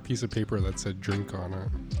piece of paper that said drink on it.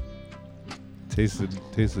 Tasted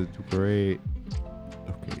great.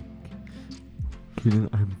 Okay. Keenan,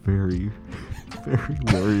 I'm very, very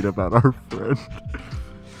worried about our friend.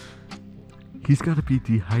 He's got to be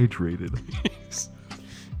dehydrated.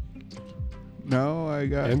 No, I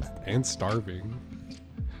got And starving.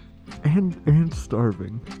 and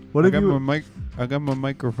starving. What I have got you? I got my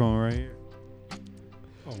microphone right here.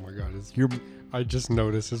 Oh my god. I I just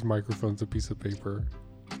noticed his microphone's a piece of paper.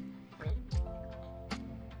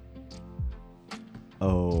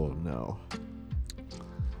 Oh no.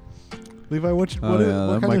 Levi, what Oh yeah,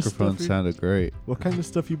 what that kind of microphone stuff sounded great. what kind of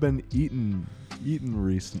stuff you been eating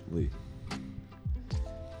recently?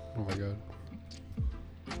 Oh my god.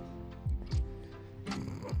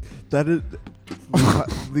 That is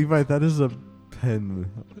Levi, that is a pen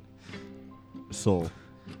soul.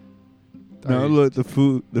 No, look, the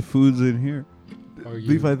food's in here. Oh,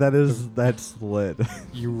 Levi, that's lead.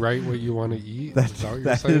 You write what you want to eat? That- Is that what you're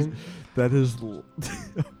that is- saying? That is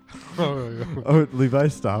Oh, yeah. Oh, Levi,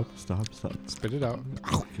 stop. Spit it out.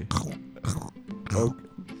 Okay.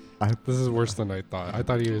 Okay. This is worse than I thought. I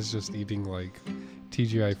thought he was just eating like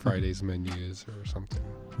TGI Fridays menus or something.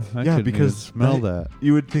 I Yeah, couldn't because even smell that.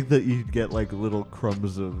 You would think that you'd get like little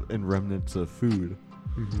crumbs and remnants of food.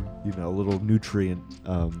 Little nutrient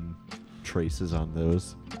traces on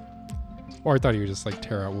those. Or I thought he would just like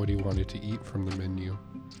tear out what he wanted to eat from the menu.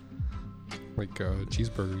 Like a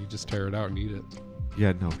cheeseburger, you just tear it out and eat it.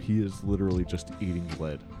 Yeah, no, he is literally just eating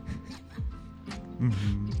lead.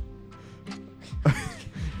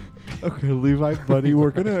 Okay, Levi, buddy, we're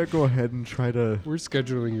gonna go ahead and try to We're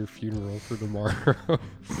scheduling your funeral for tomorrow.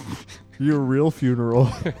 your real funeral.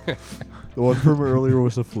 The one from earlier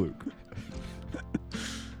was a fluke.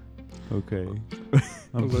 Okay.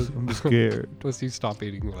 I'm scared. Unless you stop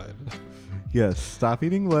eating lead. Yes, stop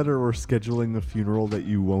eating lead or we're scheduling a funeral that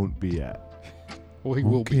you won't be at. Well, he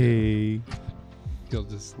will be. Okay. He'll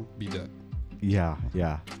just be dead. Yeah.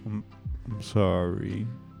 I'm sorry.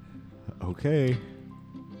 Okay.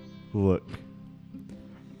 Look.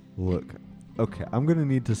 Okay, I'm gonna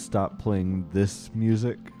need to stop playing this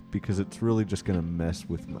music because it's really just gonna mess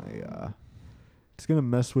with my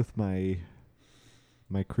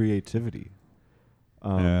my creativity.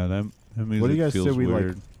 Yeah, that music What do you guys feels say we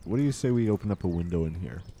weird. What do you say we open up a window in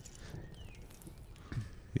here?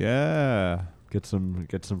 Yeah. Get some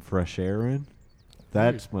fresh air in?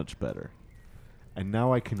 That's much better. And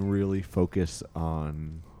now I can really focus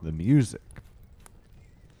on the music.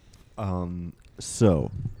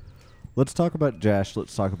 So let's talk about Jash.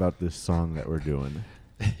 Let's talk about this song that we're doing.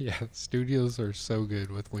 Yeah, studios are so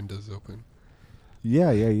good with windows open.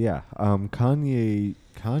 Yeah. Kanye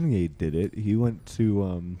did it. He went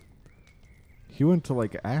to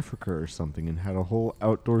like Africa or something and had a whole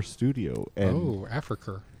outdoor studio. And Oh,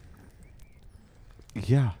 Africa.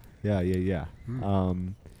 yeah. Hmm.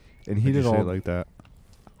 And he Why'd did you say all it like that?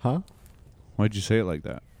 huh? Why'd you say it like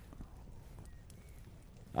that?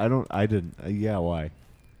 I didn't. Yeah, why?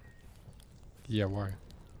 Yeah, why?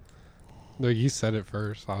 No, you said it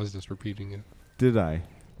first. I was just repeating it. Did I?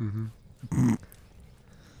 Mm-hmm.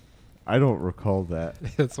 I don't recall that.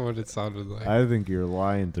 That's what it sounded like. I think you're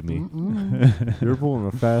lying to me. Mm-mm. You're pulling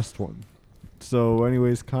a fast one. So,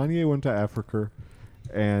 anyways, Kanye went to Africa,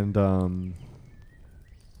 and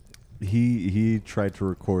he tried to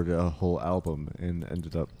record a whole album and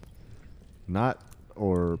ended up not,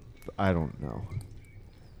 or I don't know.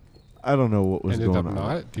 I don't know what was Ended going up on.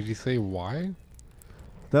 not? Did he say why?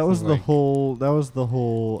 That was the like- whole. That was the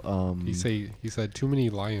whole. He said too many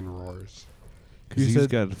lion roars. Because He he's said-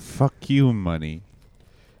 got fuck you money.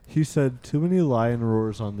 He said too many lion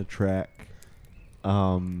roars on the track.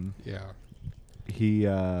 Yeah. He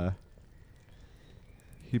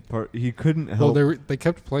couldn't Well, help. they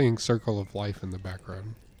kept playing Circle of Life in the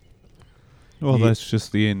background. Well, Ye- that's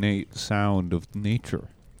just the innate sound of nature.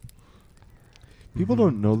 People Mm-hmm.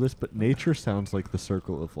 don't know this, but nature sounds like the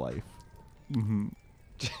circle of life. Mm-hmm.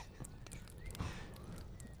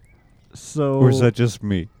 So, Or is that just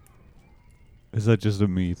me? Is that just a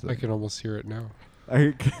me thing? I can almost hear it now.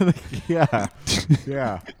 yeah,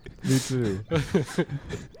 yeah, me too.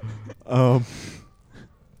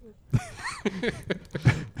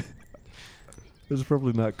 It's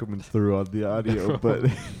probably not coming through on the audio, but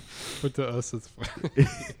But to us, it's fine.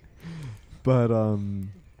 but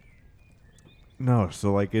no.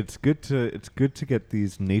 So like, it's good to get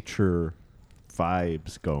these nature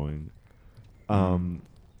vibes going. And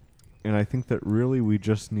I think that really we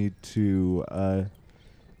just need to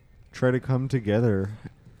try to come together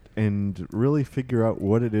and really figure out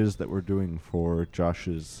what it is that we're doing for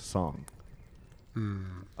Josh's song. Hmm.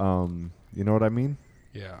 You know what I mean?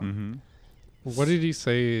 Yeah. Mm-hmm. What did he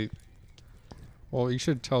say? Well, you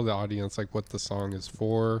should tell the audience like what the song is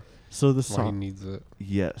for, So the why he song, needs it.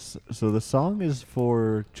 yes. So the song is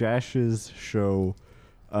for Josh's show,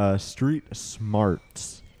 Street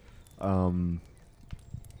Smarts, and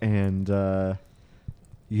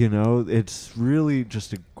you know, it's really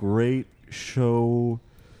just a great show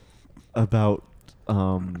about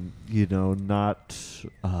you know, not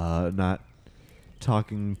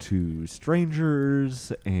talking to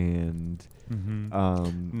strangers and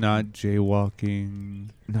Mm-hmm. Not jaywalking.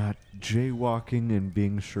 not jaywalking and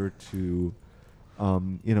being sure to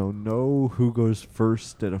you know who goes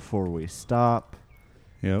first at a four-way stop.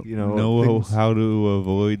 Yep. You know, know things- how to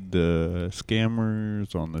avoid the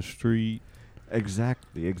scammers on the street.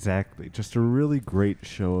 Exactly. Just a really great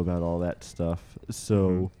show about all that stuff.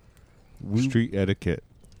 So we Street etiquette.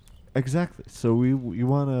 exactly. So we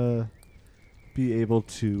want to be able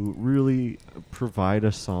to really provide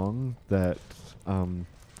a song that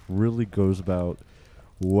really goes about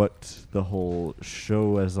what the whole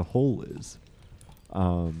show as a whole is.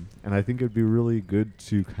 And I think it'd be really good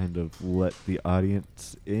to kind of let the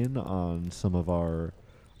audience in on some of our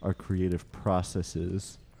creative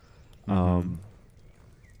processes.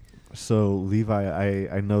 So Levi,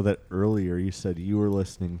 I know that earlier you said you were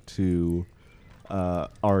listening to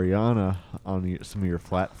Ariana on some of your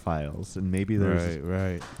flat files, and maybe there's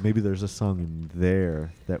right. maybe there's a song in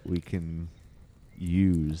there that we can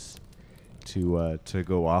use to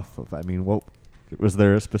go off of. I mean, what was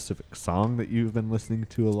there a specific song that you've been listening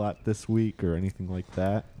to a lot this week, or anything like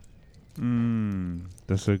that?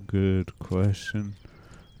 That's a good question.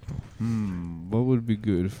 What would be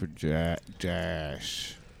good for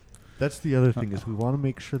Jash? That's the other thing is we want to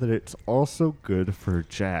make sure that it's also good for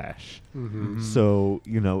Jash. Mm-hmm. So,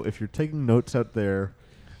 you know, if you're taking notes out there,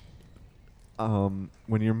 when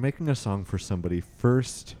you're making a song for somebody,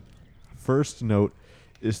 first note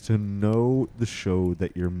is to know the show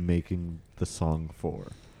that you're making the song for.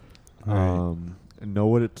 Right. Know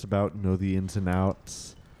what it's about, know the ins and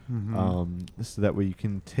outs, Mm-hmm. so that way you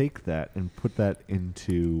can take that and put that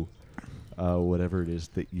into whatever it is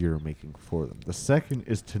that you're making for them. The second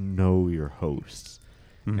is to know your hosts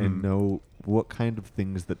and know what kind of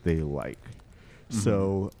things that they like.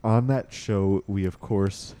 So on that show, we of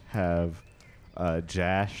course have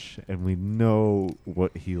Jash, and we know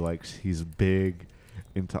what he likes. He's big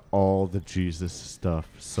into all the Jesus stuff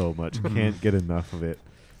so much. Can't get enough of it.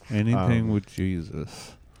 Anything Um, with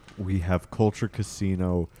Jesus. We have Culture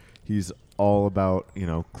Casino. He's all about,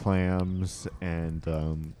 clams and,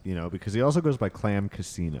 because he also goes by Clam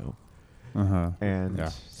Casino. Uh-huh. And Yeah.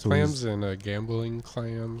 so Clams and gambling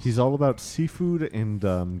clams. he's all about seafood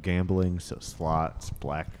and gambling, so slots,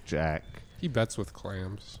 blackjack. He bets with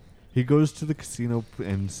clams. He goes to the casino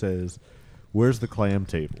and says, "Where's the clam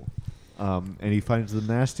table?" And he finds the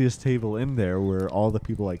nastiest table in there where all the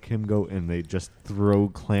people like him go and they just throw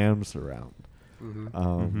clams around. Hmm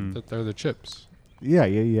Mhm. They're the chips. Yeah.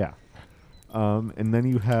 And then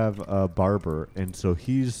you have a barber, and so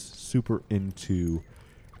he's super into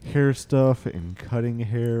hair stuff and cutting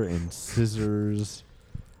hair and scissors.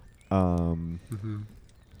 Hmm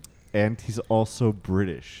And he's also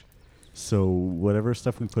British. So whatever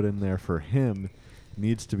stuff we put in there for him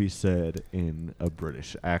needs to be said in a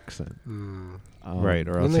British accent. Mm. Right,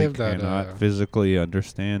 or Then else they he have that, cannot physically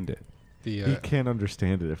understand it. The He can't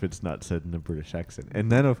understand it if it's not said in a British accent.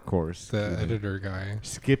 And then, of course, the editor guy,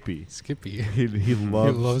 Skippy. Skippy. He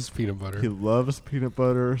loves he loves peanut butter. he loves peanut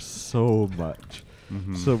butter so much.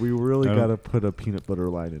 Mhm. So we really I don't- got to put a peanut butter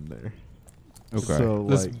line in there. Okay. So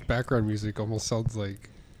This like background music almost sounds like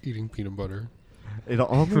eating peanut butter. it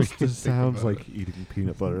almost you just think sounds about like eating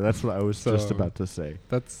peanut butter. That's what I was just So- about to say.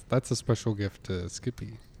 That's a special gift to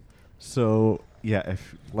Skippy. So yeah,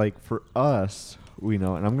 if like for us, we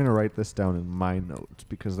know, and I'm gonna write this down in my notes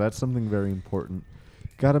because that's something very important.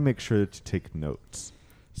 Got to make sure to take notes.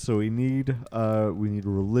 So we need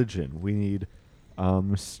religion. We need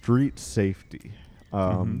street safety.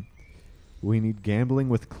 We need gambling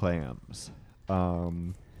with clams.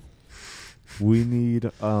 We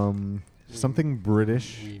need something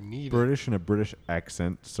British. We need it. British and a British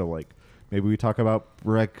accent. So like maybe we talk about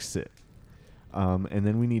Brexit. And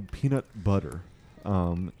then we need peanut butter.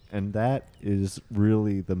 And that is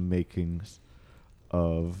really the makings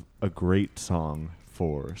of a great song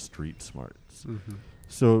for Street Smarts. Mhm.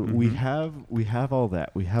 So we Mhm. have all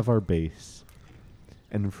that. We have our base.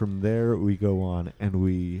 And from there we go on and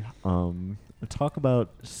we talk about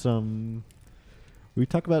some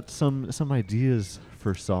ideas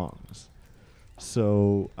for songs.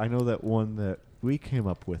 So I know that one that we came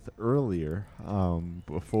up with earlier,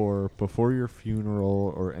 before your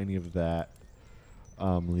funeral or any of that,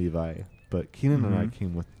 Levi. But Keenan and I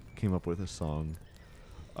Mhm. came up with a song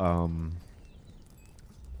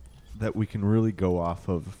that we can really go off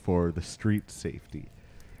of for the street safety.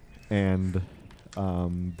 And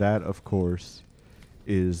that, of course,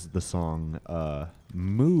 is the song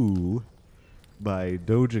Moo by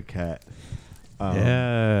Doja Cat.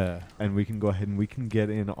 Yeah. And we can go ahead and we can get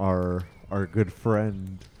in our good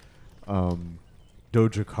friend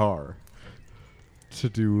Doja Car to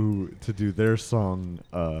do their song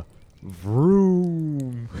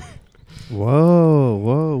Vroom.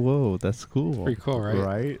 Whoa. That's cool. Pretty cool,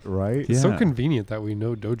 right? Right? Yeah. It's so convenient that we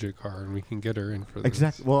know Doja Car and we can get her in for this.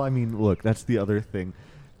 Exactly. Well, I mean, look, that's the other thing.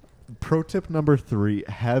 Pro tip number 3,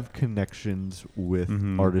 have connections with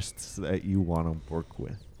Mhm. artists that you want to work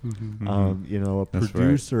with. Mhm. Mhm. A That's right.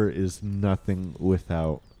 producer is nothing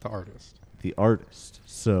without The artist. the artist.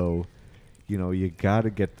 So, you got to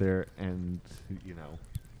get there and,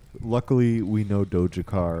 luckily we know Doja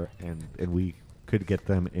Car and we could get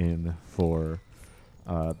them in for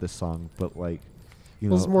the song. But, like, It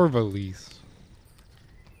was more of a lease.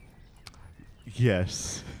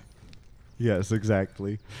 Yes. Yes,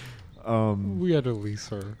 exactly. We had to lease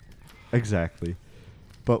her. Exactly.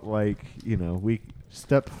 But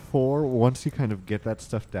step 4, once you kind of get that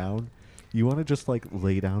stuff down, you want to just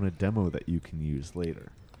lay down a demo that you can use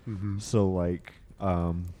later. Mm-hmm. So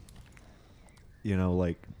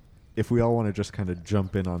if we all want to just kind of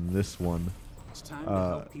jump in on this one,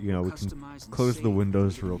 we can close the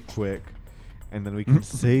windows real quick, and then we can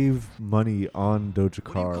save money on Doja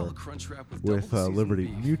Car with Liberty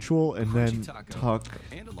Mutual, and then talk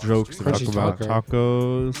jokes about Crunchy Talk about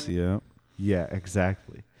Taco. tacos. Yeah. Yeah,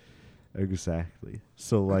 exactly.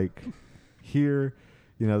 So here,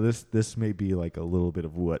 this may be like a little bit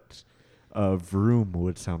of what Vroom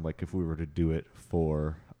would sound like if we were to do it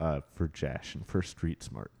for Jash and for Street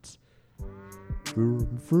Smarts. Vroom,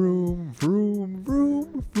 vroom, vroom,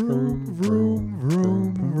 vroom, vroom, vroom,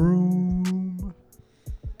 vroom, vroom.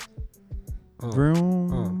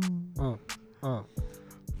 Vroom.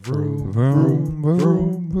 Vroom, Vroom,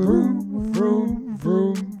 vroom, vroom, vroom,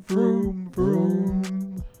 vroom, vroom,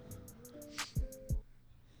 vroom.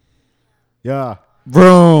 Yeah,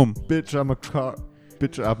 Vroom. bitch, I'm a car.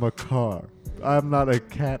 Bitch, I'm a car. I'm not a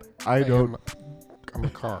cat. I'm a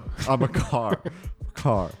car. I'm a car.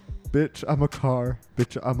 Car. Bitch, I'm a car.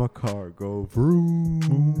 Bitch, I'm a car. Go vroom.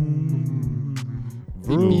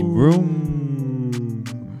 Vroom. Vroom.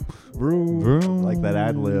 Vroom. Vroom. Like that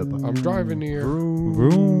ad lib. I'm driving here. Vroom.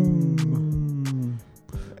 Vroom.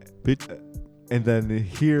 Bitch. And then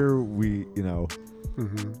here we, Now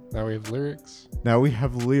we have lyrics. now we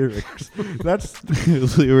have lyrics. That's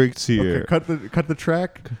Lyrics here. okay. Cut the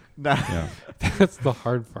track. Now, Yeah. That's the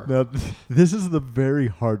hard part. now this is the very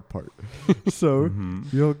hard part. So Mhm.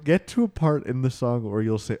 you'll get to a part in the song where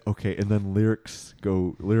you'll say, okay, and then lyrics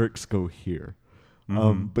go here.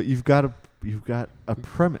 Mhm. But you've got a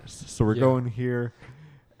premise. So we're Yeah. going here,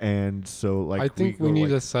 and so like I think we go, need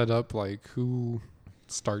like, to set up like who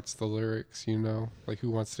starts the lyrics, like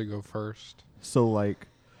who wants to go first. So like,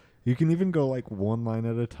 you can even go like one line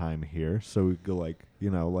at a time here. So we go like,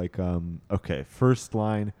 okay, first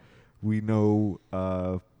line, we know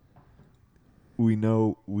we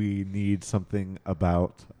need something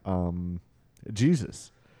about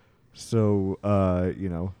Jesus. So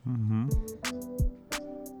Mhm.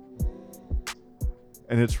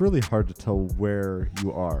 and it's really hard to tell where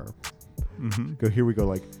you are. Mhm. Go here we go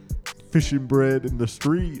like fishing bread in the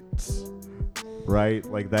streets. Right?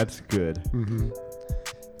 Like that's good. Mm-hmm.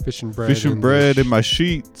 Fish and bread. Fish and in bread the in my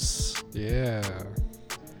sheets. Yeah.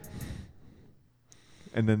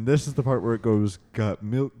 And then this is the part where it goes, got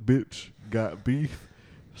milk, bitch, got beef.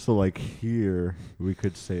 So like here we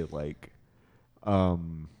could say like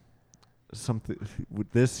something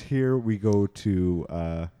with this here we go to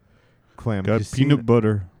clam Got casino. peanut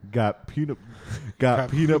butter. Got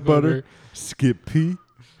peanut butter, skip P.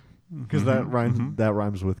 Because that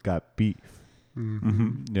rhymes with got beef.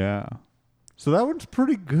 Mm-hmm. Yeah. So that one's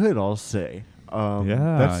pretty good, I'll say.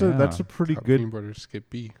 Yeah, That's a pretty Got good peanut butter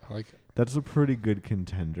Skippy. I like it. That's a pretty good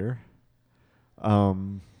contender.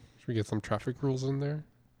 Should we get some traffic rules in there?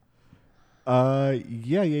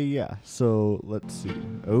 Yeah. So let's see.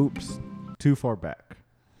 Oops, too far back.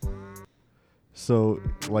 So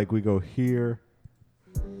like we go here,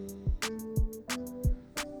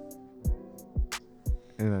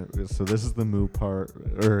 and so this is the moo part,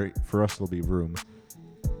 or for us it'll be room.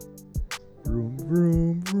 Vroom,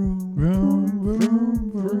 vroom, vroom, vroom,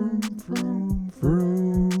 vroom, vroom, vroom,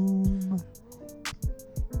 vroom.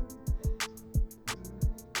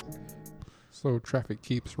 So traffic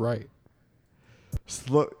keeps right.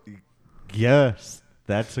 Slow. Yes,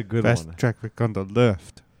 that's a good Fast one. traffic on the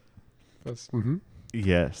left. That's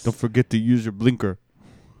Yes, Don't forget to use your blinker.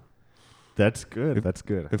 that's good. If- That's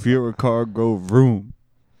good. If you're a car, go vroom.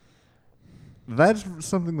 That's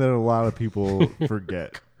something that a lot of people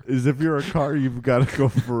forget. Is if you're a car, you've got to go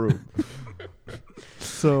through.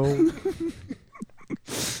 So,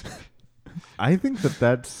 I think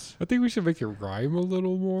that's I think we should make it rhyme a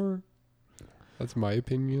little more. That's my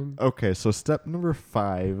opinion. okay. So step number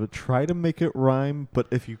 5: try to make it rhyme. But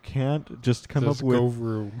if you can't, just come Just up with go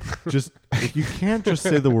room. just if you can't, just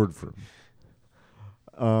say the word "vroom."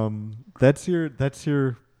 That's your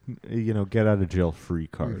get out of jail free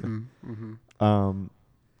card.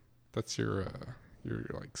 That's your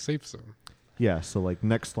like safe zone. Yeah, so like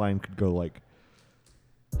next line could go like,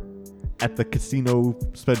 at the casino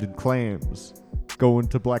spending clams, going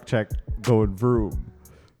to blackjack, going vroom,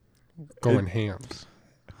 Going hams.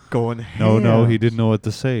 going No, he ham. didn't know what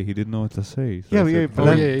to say. He didn't know what to say. So Yeah, I yeah, said but,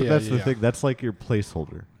 vroom. but that's the yeah. thing. That's like your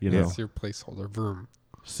placeholder, you know. That's your placeholder. Vroom.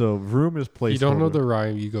 So vroom is placeholder. You don't know the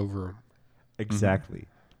rhyme, you go vroom. exactly.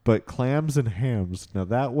 But clams and hams. Now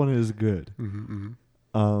that one is good.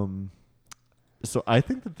 So I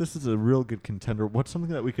think that this is a real good contender. What's something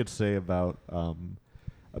that we could say about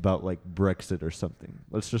like Brexit or something?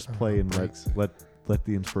 Let's just play and Brexit. let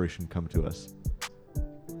the inspiration come to us.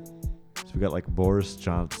 So we got like Boris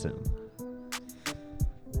Johnson.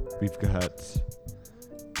 We've got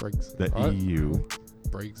Brexit. the What? EU,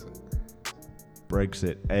 Brexit.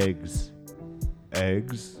 Brexit, eggs,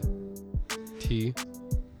 Tea.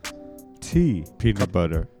 tea, Peanut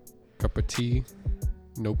butter. Cup of tea.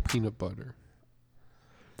 No peanut butter.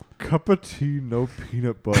 cup of tea, no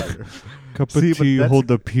peanut butter. Cup See, of but tea, that's- hold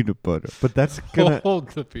the peanut butter. But that's gonna Hold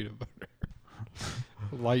the peanut butter.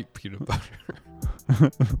 Light peanut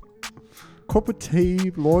butter. cup of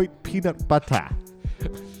tea, light peanut butter.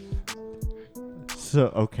 So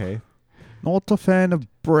okay. Not a fan of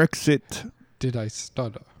Brexit. Did I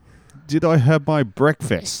stutter? Did I have my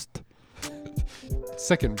breakfast?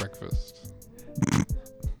 Second breakfast.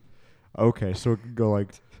 Okay, so it can go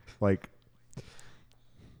like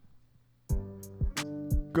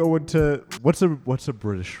going to what's a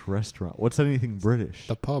British restaurant? What's anything British?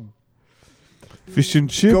 The pub. Fish and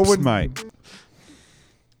chips, Going- mate.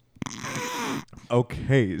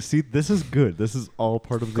 Okay, see, this is good. This is all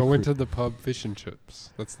part of the. Go into the pub, fish and chips.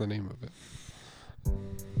 That's the name of it.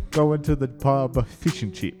 Go into the pub, fish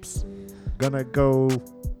and chips. Gonna go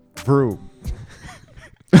vroom.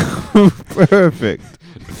 Perfect.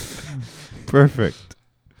 Perfect.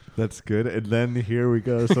 That's good. And then here we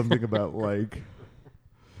go, something about like,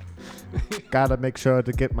 gotta make sure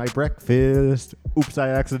to get my breakfast. Oops, I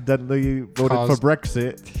accidentally voted for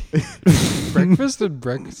Brexit. Breakfast and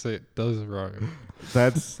Brexit does rhyme.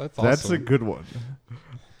 That's That's a awesome. good one.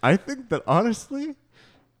 I think that honestly,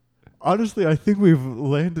 I think we've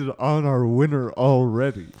landed on our winner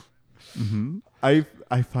already. Mm-hmm.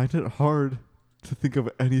 I find it hard to think of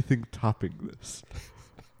anything topping this.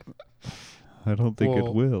 I don't think it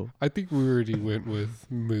Well, will. I think we already went with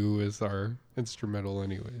Moo as our instrumental,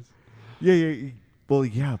 anyways. Yeah. Well,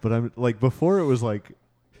 yeah, but I'm like before it was like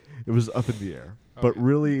it was up in the air. But Okay.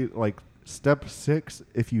 really, like step 6,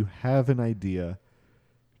 if you have an idea,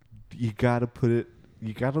 you gotta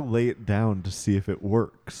lay it down to see if it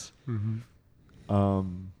works. Mm-hmm.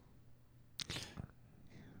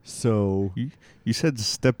 So You said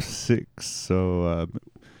step 6, so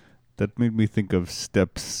that made me think of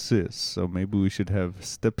step sis. So maybe we should have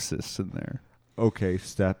stepsis in there. okay,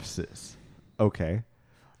 step 6. Okay.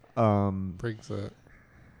 Brexit.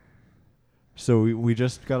 So we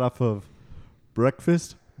just got off of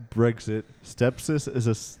breakfast, Brexit. Stepsis is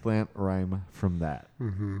a slant rhyme from that.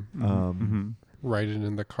 Mm-hmm. Riding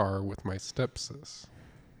in the car with my stepsis.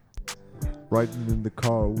 Riding in the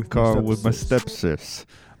car with Car with my stepsis.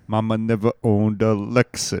 Mama never owned a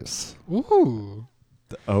Lexus. Ooh.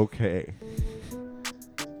 Okay.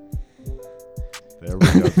 There we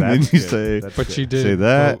go. Then That's you good. say- That's But good. she did Say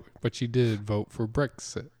that. vote, but she did vote for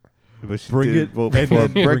Brexit. But she bring did it vote and for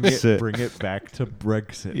then Brexit. bring it back to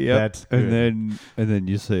Brexit. Yep. That's good. And then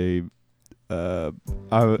you say,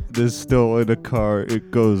 there's still in a car.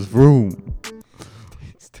 It goes vroom.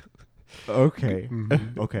 okay.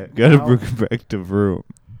 Mhm. Okay. Gotta now- bring it back to vroom.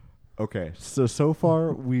 Okay. So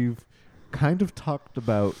far we've kind of talked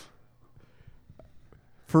about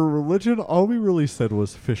for religion, all we really said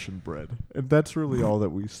was fish and bread. And that's really all that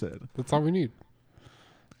we said. That's all we need.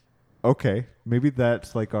 Okay, maybe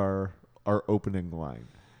that's like our opening line,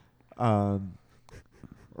 or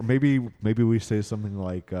maybe we say something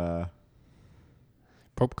like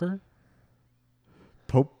Popeker?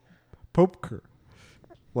 Popeker,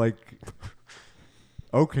 like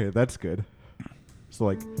okay, that's good. So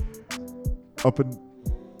like up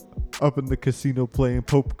in the casino playing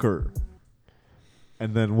poker,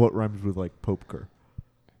 and then what rhymes with like poker?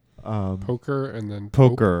 Poker and then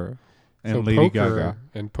Pope. Poker. And So Lady poker Gaga.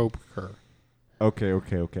 and Popeker.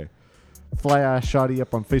 Okay. Fly ass shoddy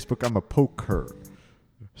up on Facebook. I'm a poker.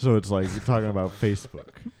 So it's like you're talking about Facebook.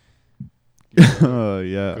 Oh,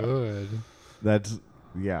 yeah. Good. That's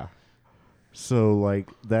yeah. So like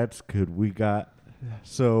that's good. We got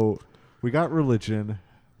religion.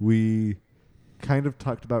 We kind of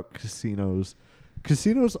talked about casinos.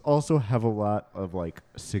 Casinos also have a lot of like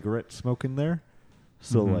cigarette smoke in there.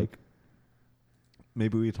 So Mhm. like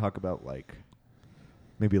maybe we talk about like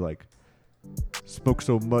maybe like smoke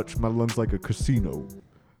so much my lungs like a casino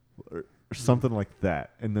or something like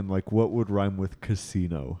that. And then like what would rhyme with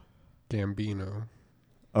casino? Gambino.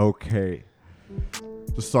 Okay.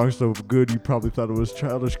 The song's so good you probably thought it was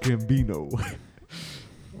Childish Gambino.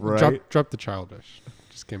 Right? Drop the childish.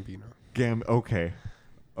 Just Gambino. Okay.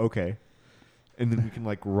 And then we can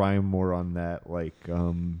like rhyme more on that, like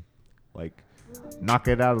knock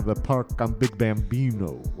it out of the park, I'm Big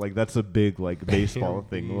Bambino. Like that's a big like baseball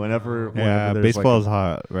thing. Whenever Yeah, there's, baseball's like,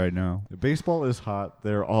 hot right now. baseball is hot.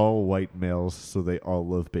 They're all white males, so they all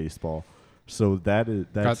love baseball. So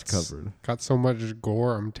that's covered. Got so much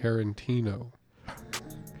gore, I'm Tarantino.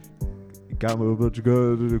 Got me a bunch of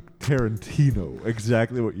good Tarantino.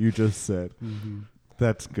 Exactly what you just said. Mm-hmm.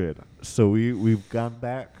 That's good. So we've gone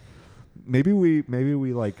back. Maybe we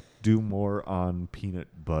like do more on peanut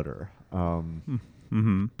butter.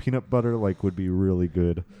 Mm-hmm. Peanut butter like would be really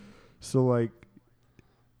good. So like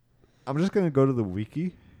I'm just going to go to the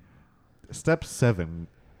wiki. Step 7.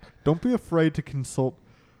 Don't be afraid to consult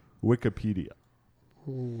Wikipedia.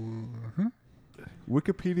 Mm-hmm.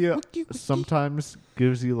 Wikipedia sometimes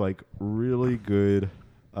gives you like really good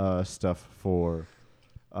stuff for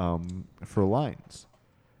lines.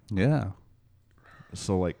 Yeah.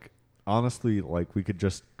 So like honestly, like we could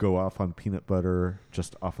just go off on peanut butter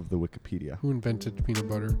just off of the Wikipedia. Who invented peanut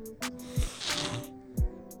butter?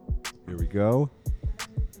 Here we go.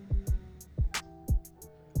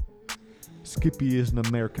 Skippy is an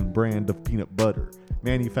American brand of peanut butter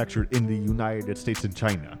manufactured in the United States and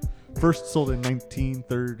China. First sold in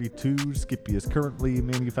 1932, Skippy is currently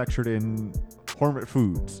manufactured in Hormet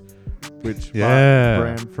Foods, which Yeah.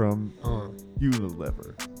 brand from Uh,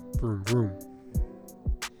 Unilever. vroom, vroom.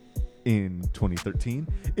 In 2013,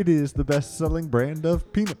 it is the best-selling brand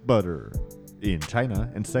of peanut butter in China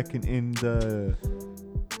and second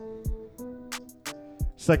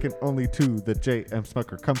only to the J.M.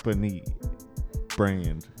 Smucker Company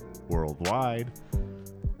brand worldwide.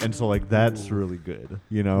 And so, like, that's Ooh. really good,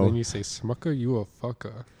 you And know? then you say, Smucker, you a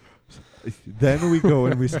fucker. Then we go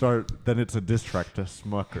and we start, then it's a diss track to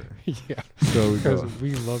Smucker. Yeah. So we Because go,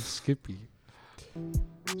 we love Skippy.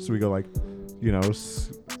 like, you know,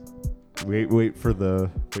 wait for the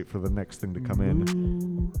next thing to come in.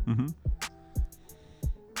 Mm-hmm.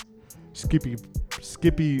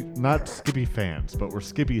 Skippy, not Skippy fans, but we're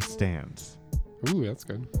Skippy stands. Ooh, that's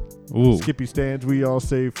good. Ooh. Skippy stands, we all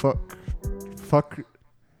say fuck,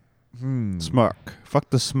 Smuck. Fuck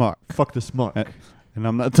the smuck. fuck the smuck. And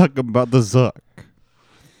I'm not talking about the zuck.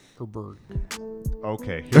 Or bird.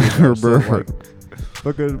 Okay, here we go. So, Bird.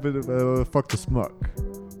 like, fuck the smuck.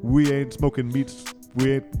 We ain't smoking meats.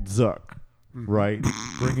 We ain't zuck, right?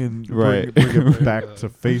 Bring Right. it back to The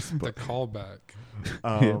Facebook. callback.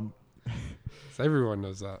 Um, So everyone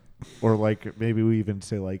knows that. Or like maybe we even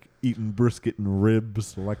say like eating brisket and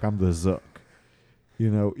ribs like I'm the zuck. You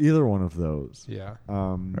know, either one of those. Yeah.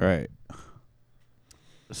 Right.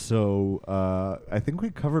 So I think we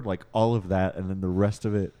covered like all of that, and then the rest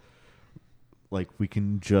of it, like we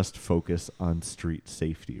can just focus on street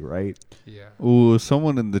safety, right? Yeah. Ooh,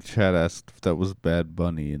 someone in the chat asked if that was Bad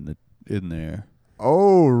Bunny in there.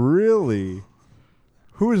 Oh, really?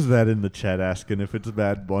 Who is that in the chat asking if it's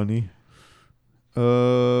Bad Bunny?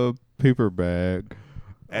 Paper bag.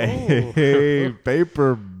 Hey,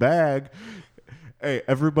 paper bag. Hey,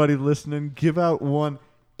 everybody listening, give out one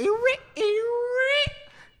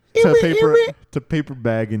to paper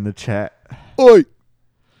bag in the chat. Oi.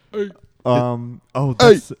 Oh,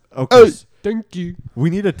 that's okay. Hey. Thank you. We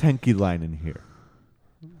need a Tenki line in here,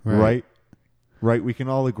 right? Right. We can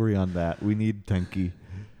all agree on that. We need Tenki.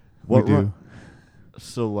 We do.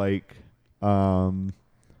 So like, so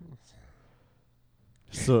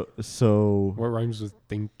What rhymes with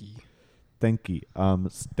stinky? Tenki.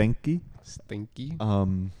 Stanky. Stinky?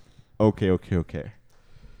 Okay.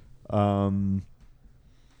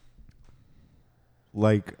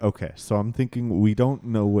 Like, okay, so I'm thinking we don't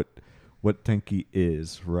know what Tenki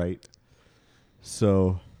is, right?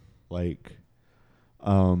 So, like,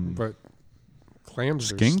 But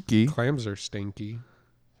clams Skinky. Clams are stinky.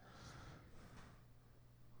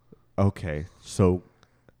 okay, so,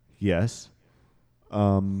 yes.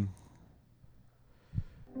 So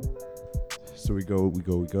we go.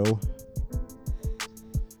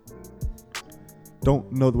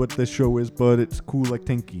 Don't know what this show is, but it's cool like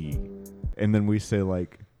Tenki. And then we say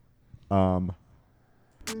like, not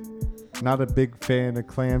a big fan of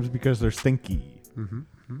clams because they're stinky. Mm-hmm.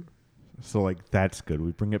 So like that's good.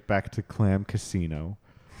 We bring it back to Clam Casino,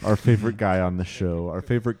 our favorite guy on the show, our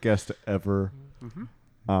favorite guest ever.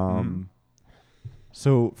 Mm-hmm.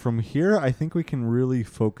 So from here, I think we can really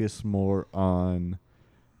focus more on,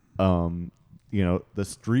 the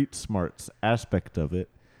street smarts aspect of it.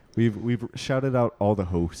 We've shouted out all the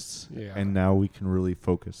hosts, Yeah. and now we can really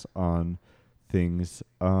focus on things.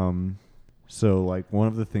 So like one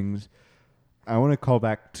of the things I want to call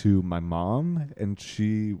back to my mom, and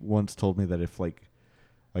she once told me that if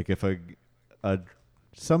if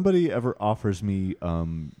somebody ever offers me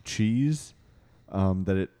cheese,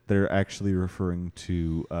 they're actually referring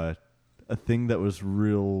to a thing that was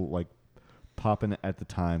real like popping at the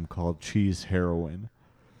time called cheese heroin,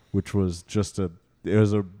 which was it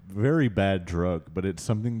was a very bad drug, but it's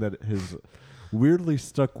something that has weirdly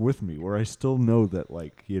stuck with me, where I still know that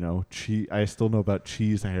I still know about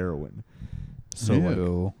cheese heroin. So like,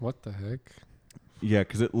 Ew. What the heck? yeah,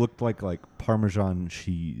 because it looked like Parmesan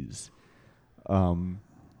cheese. So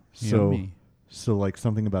Yummy. so like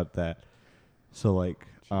something about that. So like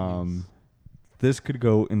this could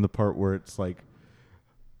go in the part where it's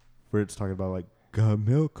talking about like got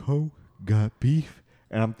milk, ho, got beef,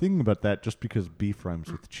 and I'm thinking about that just because beef rhymes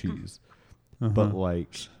with cheese. But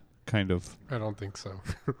like kind of. I don't think so.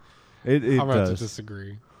 it I'm about to does.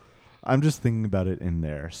 disagree. I'm just thinking about it in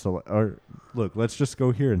there. So look, let's just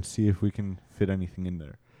go here and see if we can fit anything in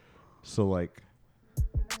there. So like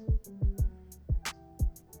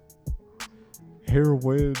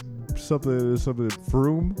heroin, something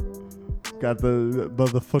Froome got the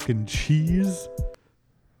motherfucking cheese,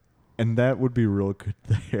 and that would be real good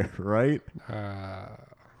there, right?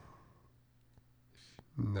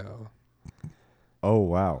 No. Oh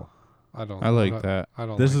wow, I don't. I like that. I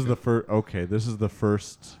don't. This like is the it. first. Okay, this is the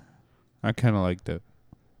first. I kind of like that.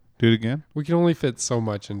 Do it again? We can only fit so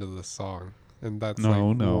much into this song, and that's No,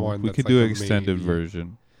 like no. one We that's could like do a an extended maybe.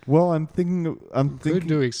 version. Well, I'm thinking. I'm Could thinking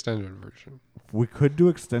do extended version. we could do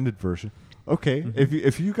extended version. Okay, Mhm.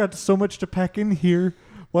 if you got so much to pack in here,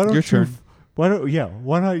 why don't Your you? turn. Why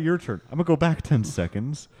not your turn? I'm gonna go back 10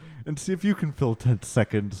 seconds and see if you can fill 10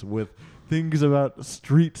 seconds with things about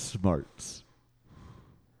street smarts.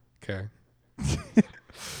 Okay.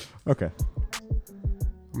 Okay.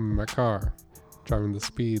 My car, driving the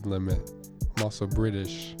speed limit. I'm also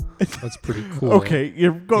British. That's pretty cool. Okay,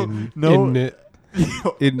 you're going. No. In it.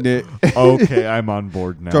 In it. Okay, I'm on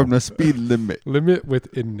board now. From the speed limit. Limit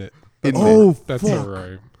with in it. In Oh, That's fuck. a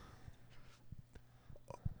rhyme.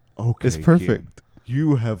 Okay, It's perfect. Ian,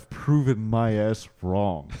 you have proven my ass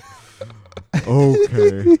wrong.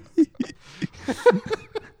 Okay.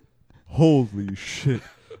 Holy shit.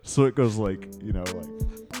 So it goes like, We go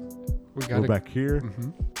gotta back here.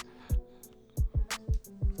 Mhm.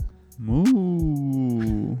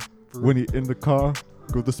 Moo. When you're in the car,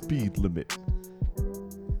 go the speed limit.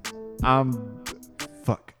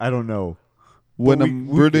 Fuck, I don't know. When But I'm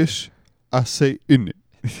we British, I say in it.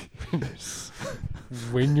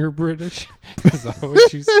 When you're British, is that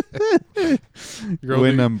what you said? You're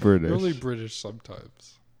When only, I'm British. you're only British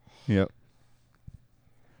sometimes. Yep.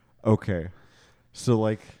 Okay. So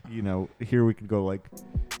like, here we can go like,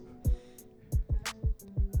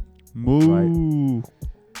 Moo.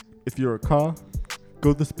 if you're a car,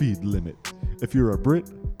 go the speed limit. If you're a Brit,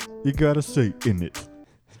 you gotta say in it.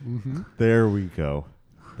 Mm-hmm. There we go.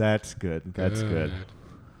 That's good. That's good.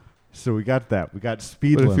 So we got that. We got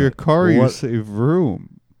speed But limit. if you're a car, you What- say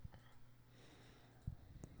vroom.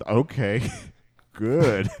 Okay.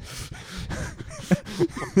 Good.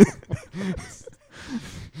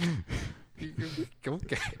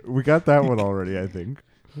 Okay. We got that one already, I think.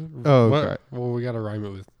 Oh, What? okay. Well, we gotta rhyme it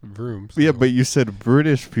with vroom. Yeah, so- but you said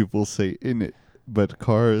British people say in it, but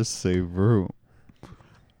cars say vroom.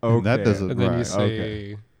 And that doesn't And then you rhyme.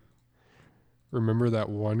 say, Okay. remember that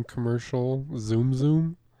one commercial, Zoom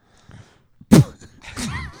Zoom?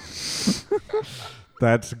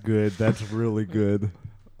 That's good. That's really good.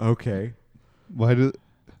 Okay. Why do?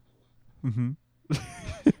 Mm-hmm.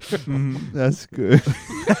 That's good.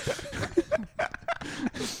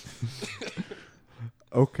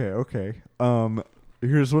 Okay.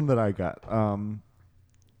 Here's one that I got.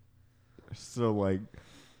 So like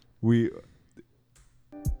we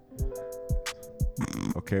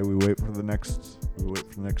Okay, we wait for the next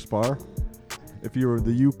bar. If you're in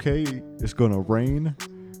the UK, it's gonna rain.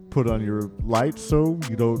 Put on your lights so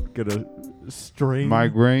you don't get a strain.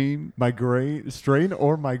 Strain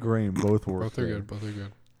or migraine, both work. Both are there. good. Both are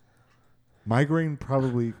good. Migraine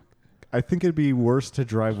probably. I think it'd be worse to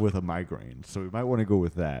drive with a migraine, so we might want to go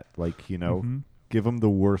with that. Like Mhm. give them the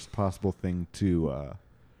worst possible thing to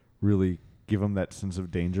really give them that sense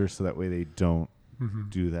of danger, so that way they don't Mm-hmm.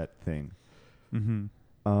 do that thing.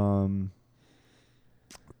 Mm-hmm.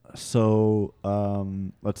 So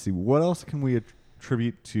let's see. What else can we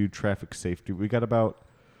attribute to traffic safety? We got about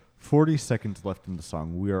 40 seconds left in the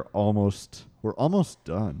song. We're almost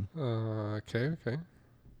done. Okay.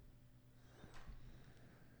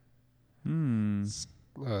 Hmm.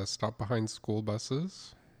 Stop behind school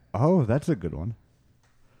buses. Oh, that's a good one.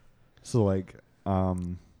 So like,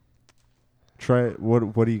 try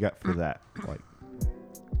what do you got for that? Like,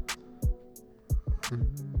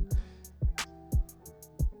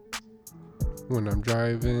 When I'm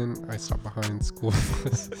driving, I stop behind school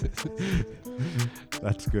buses.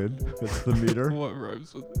 that's good. That's the meter. What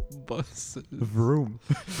rhymes with buses? Vroom.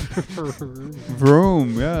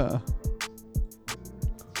 Vroom, yeah.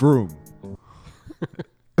 Vroom.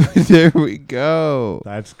 There we go.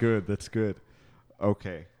 That's good. That's good.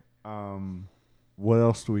 Okay. What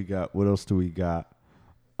else do we got?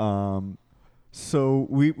 So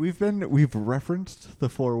we've referenced the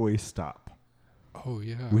four-way stop. Oh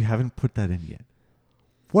yeah. We haven't put that in yet.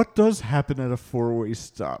 What does happen at a four-way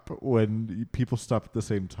stop when people stop at the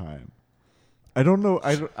same time? I don't know.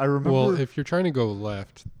 I remember. Well, if you're trying to go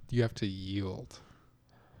left, you have to yield.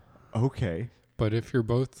 Okay. But if you're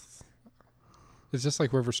both, it's just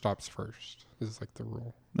like whoever stops first is like the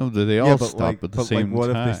rule. No, they all stop at the same what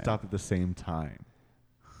time. if they stop at the same time?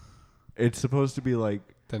 It's supposed to be like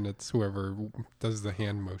Then it's whoever does the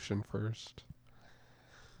hand motion first.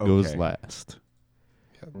 Goes okay. last.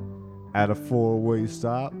 At a four-way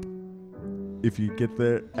stop. If you get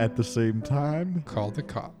there at the same time, Call the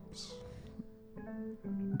cops.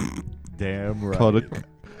 damn right. Called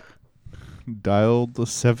dial the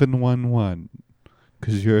 711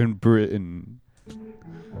 because you're in Britain.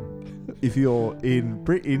 If you're in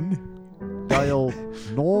Britain, dial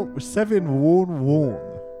 711.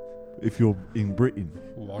 If you're in Britain,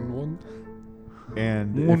 1-1.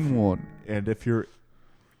 and One. and if you're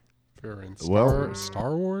If you're in Well-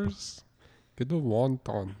 Star Wars, get the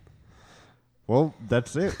wonton. well,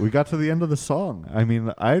 that's it. We got to the end of the song. I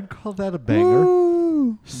mean, I'd call that a banger.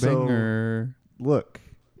 Woo! So- Banger. Look,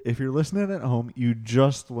 if you're listening at home, you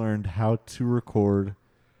just learned how to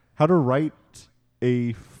write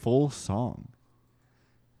a full song.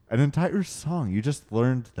 An entire song. You just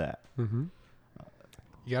learned that. Mm-hmm.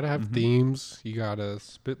 You gotta have themes. You gotta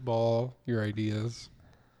spitball your ideas.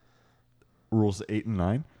 Rules 8 and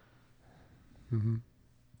 9. Mm-hmm.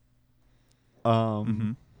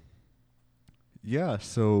 Mm-hmm. Yeah,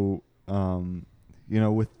 so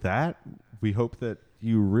with that, we hope that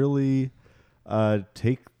you really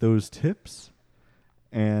take those tips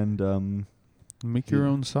and Make your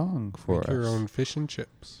own song for Make us. your own fish and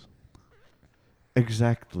chips.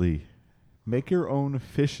 exactly make your own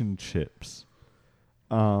fish and chips.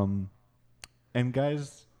 And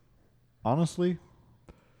guys, honestly,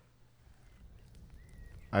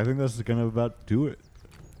 I think that's gonna about do it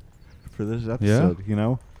for this episode.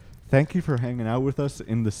 Thank you for hanging out with us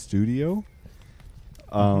in the studio.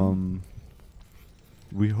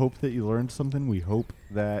 We hope that you learned something. We hope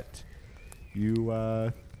that you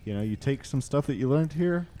you take some stuff that you learned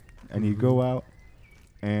here and you go out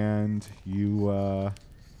and you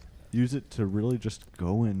use it to really just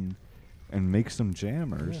go and make some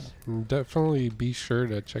jammers. And definitely be sure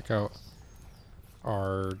to check out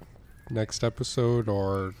our next episode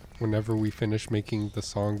or whenever we finish making the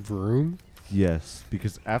song Vroom. Yes,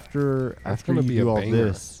 because after gonna you be do a all banger.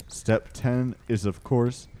 this, step 10 is of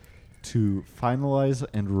course to finalize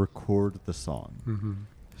and record the song. Mm-hmm.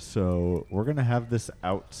 So we're gonna have this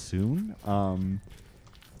out soon.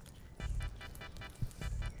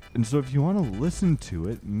 And so if you want to listen to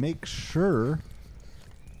it, make sure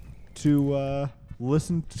to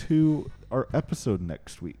listen to our episode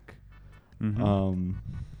next week, Mhm.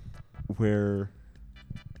 where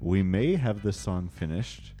we may have this song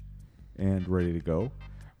finished and ready to go.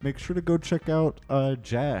 Make sure to go check out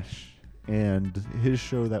Jash and his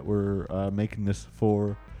show that we're making this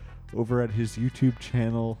for over at his YouTube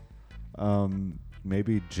channel.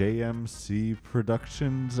 Maybe JMC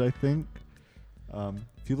Productions, I think.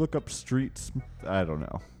 If you look up Streets, I don't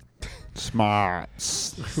know.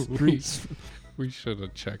 Smarts. We should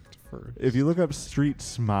have checked first. If you look up Street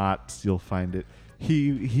Smarts, you'll find it.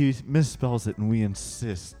 He misspells it, and we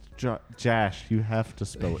insist. Jash, you have to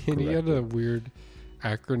spell it And correctly. he had a weird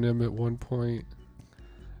acronym at one point.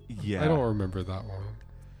 Yeah. I don't remember that one.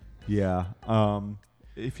 Yeah.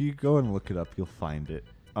 If you go and look it up, you'll find it.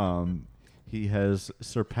 He has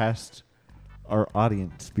surpassed our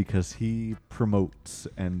audience because he promotes,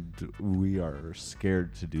 and we are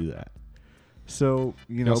scared to do that. So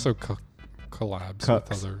He also collabs Cucks.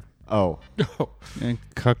 with other. oh And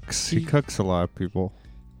cucks. He cucks a lot of people.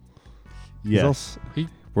 He's yes, also- He-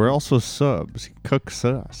 we're also subs. He cucks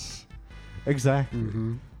us. exactly.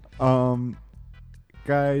 Mm-hmm.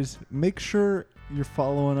 Guys, make sure you're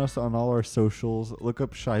following us on all our socials. Look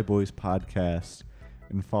up Shy Boys Podcast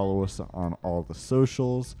and follow us on all the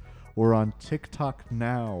socials. We're on TikTok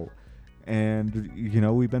now, and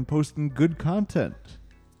we've been posting good content,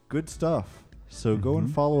 good stuff. So go and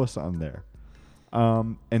follow us on there.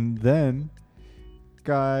 And then,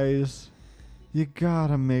 guys, you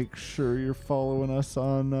gotta make sure you're following us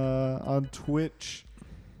on Twitch.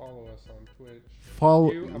 Follow us on Twitch.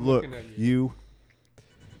 Follow. You? I'm Look, looking at you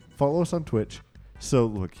follow us on Twitch. So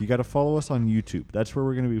look, you got to follow us on YouTube. That's where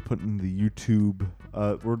we're going to be putting the YouTube,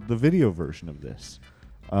 or the video version of this.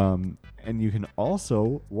 And you can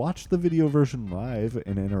also watch the video version live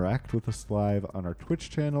and interact with us live on our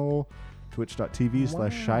Twitch channel,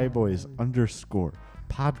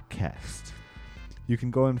 twitch.tv/shyboys_podcast. You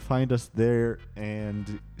can go and find us there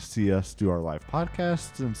and see us do our live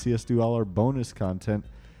podcasts and see us do all our bonus content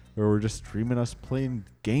where we're just streaming us playing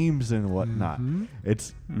games and whatnot. Mhm.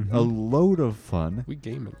 It's a load of fun. We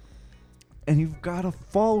gaming. And you've got to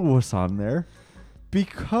follow us on there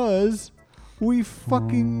because we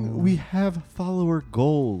have follower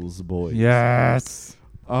goals, boys. Yes.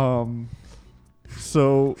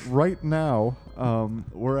 So right now,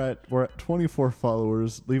 we're at 24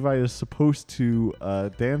 followers. Levi is supposed to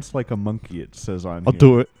dance like a monkey. It says on I'll here.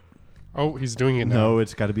 do it. Oh, he's doing it now. No,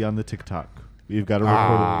 it's got to be on the TikTok. You've got to record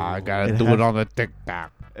I gotta It do has- it on the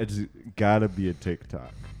TikTok. it. It's got to be a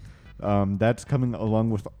TikTok. That's coming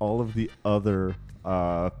along with all of the other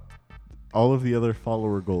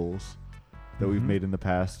follower goals that we've made in the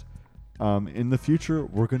past. In the future,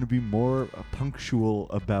 we're going to be more punctual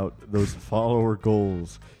about those follower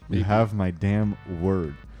goals. You Maybe. have my damn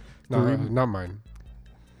word. No, Three- not mine.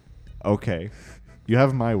 Okay. You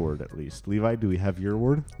have my word at least. Levi, do we have your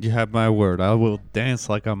word? You have my word. I will dance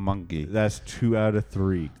like a monkey. That's 2 out of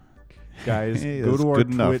 3. Guys, Hey, go that's to our good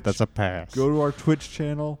Twitch. enough. That's a pass. Go to our Twitch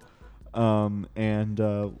channel and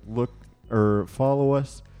look or follow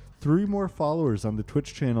us. 3 more followers on the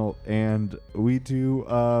Twitch channel, and we do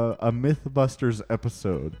a Mythbusters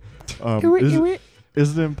episode.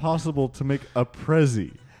 Is it impossible to make a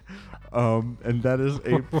Prezi? And that is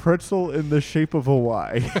a pretzel in the shape of a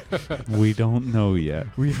Y. We don't know yet.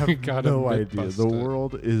 We have We gotta no idea. Mythbust The it.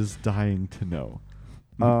 world is dying to know.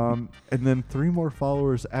 And then 3 more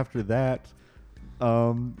followers after that.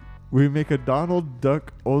 We make a Donald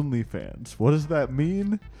Duck OnlyFans. What does that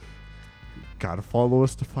mean? Gotta follow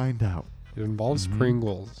us to find out. It involves Mhm.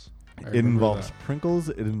 Pringles. I It remember involves that. Pringles.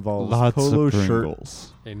 It involves Lots polo of shirt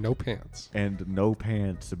Pringles. And no pants. and no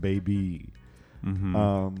pants, baby.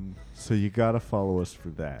 Mm-hmm. So you gotta follow us for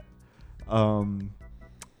that.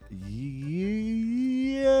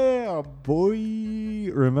 Yeah,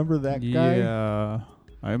 boy. Remember that guy? Yeah,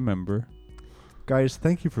 I remember. Guys,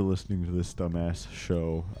 thank you for listening to this dumbass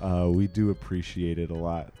show. We do appreciate it a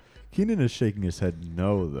lot. Keenan is shaking his head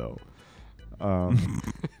no, though.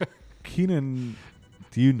 Keenan,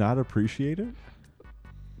 do you not appreciate it?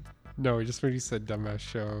 No, just when you said dumbass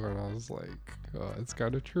show, and I was like, oh, it's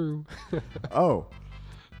kind of true. Oh,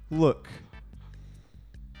 look.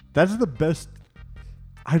 That's the best.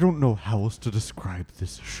 I don't know how else to describe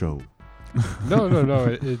this show.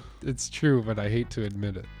 No. It's true, but I hate to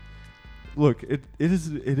admit it. Look, it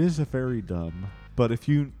is a very dumb, but if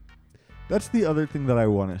you, that's the other thing that I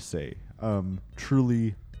want to say.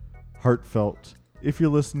 Truly heartfelt. If you're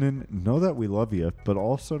listening, know that we love you, but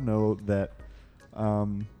also know that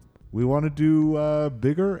we want to do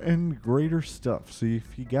bigger and greater stuff. So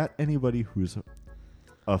if you got anybody who's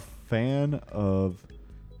a fan of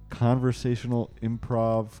conversational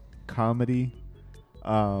improv comedy,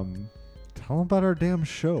 tell them about our damn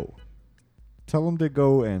show. Tell them to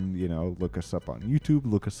go and, look us up on YouTube,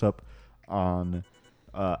 look us up on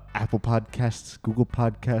Apple Podcasts, Google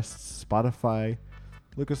Podcasts, Spotify.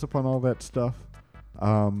 Look us up on all that stuff.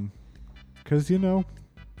 Because,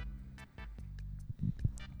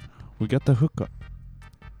 We got the hookup.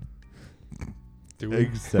 Do we?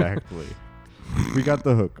 exactly. We got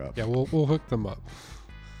the hookup. Yeah, we'll hook them up.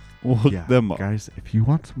 We'll hook Yeah, them up. guys, if you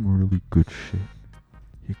want some really good shit,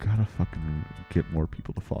 you gotta fucking get more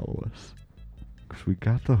people to follow us. Because we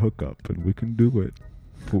got the hookup and we can do it.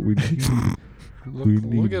 But we need... We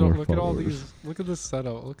need more look at all followers. these. Look at this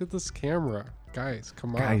setup. Look at this camera, guys.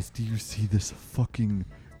 Come on, Guys, do you see this fucking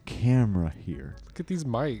camera here? Look at these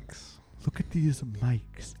mics. Look at these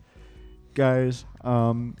mics. Guys,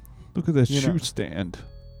 Look at that You know- shoe stand.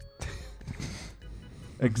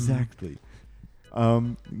 exactly.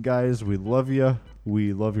 Guys, we love you.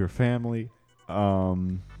 We love your family. I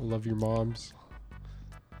love your moms.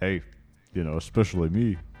 Hey, especially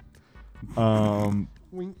me.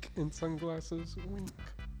 Wink and sunglasses. Wink.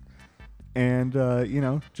 And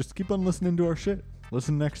just keep on listening to our shit.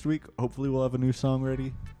 Listen next week. Hopefully we'll have a new song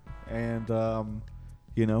ready. And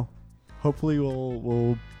hopefully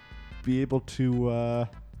we'll be able to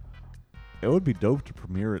it would be dope to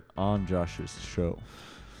premiere it on Josh's show.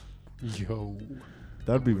 Yo.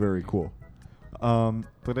 That'd be very cool.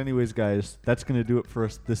 But anyways, guys, that's going to do it for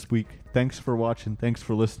us this week. Thanks for watching. Thanks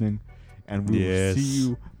for listening. And we will see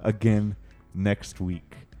you again next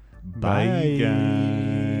week. Bye,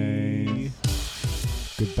 guys.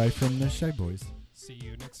 Goodbye from the Shy Boys. See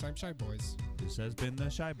you next time, Shy Boys. This has been the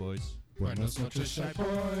Shy Boys. Buenos noches, Shy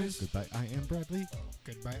Boys. Goodbye, I am Bradley.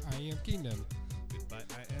 Goodbye, I am Keenan. Goodbye,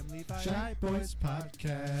 I am Levi. Shy Boys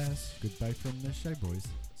Podcast. Goodbye from the Shy Boys.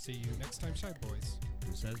 See you next time, Shy Boys.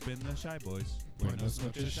 This has been the Shy Boys. Buenos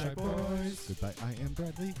noches, Shy Boys. Goodbye, I am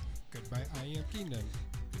Bradley. Goodbye, I am Keenan.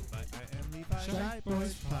 Goodbye, I am Levi. Shy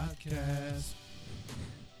Boys Podcast.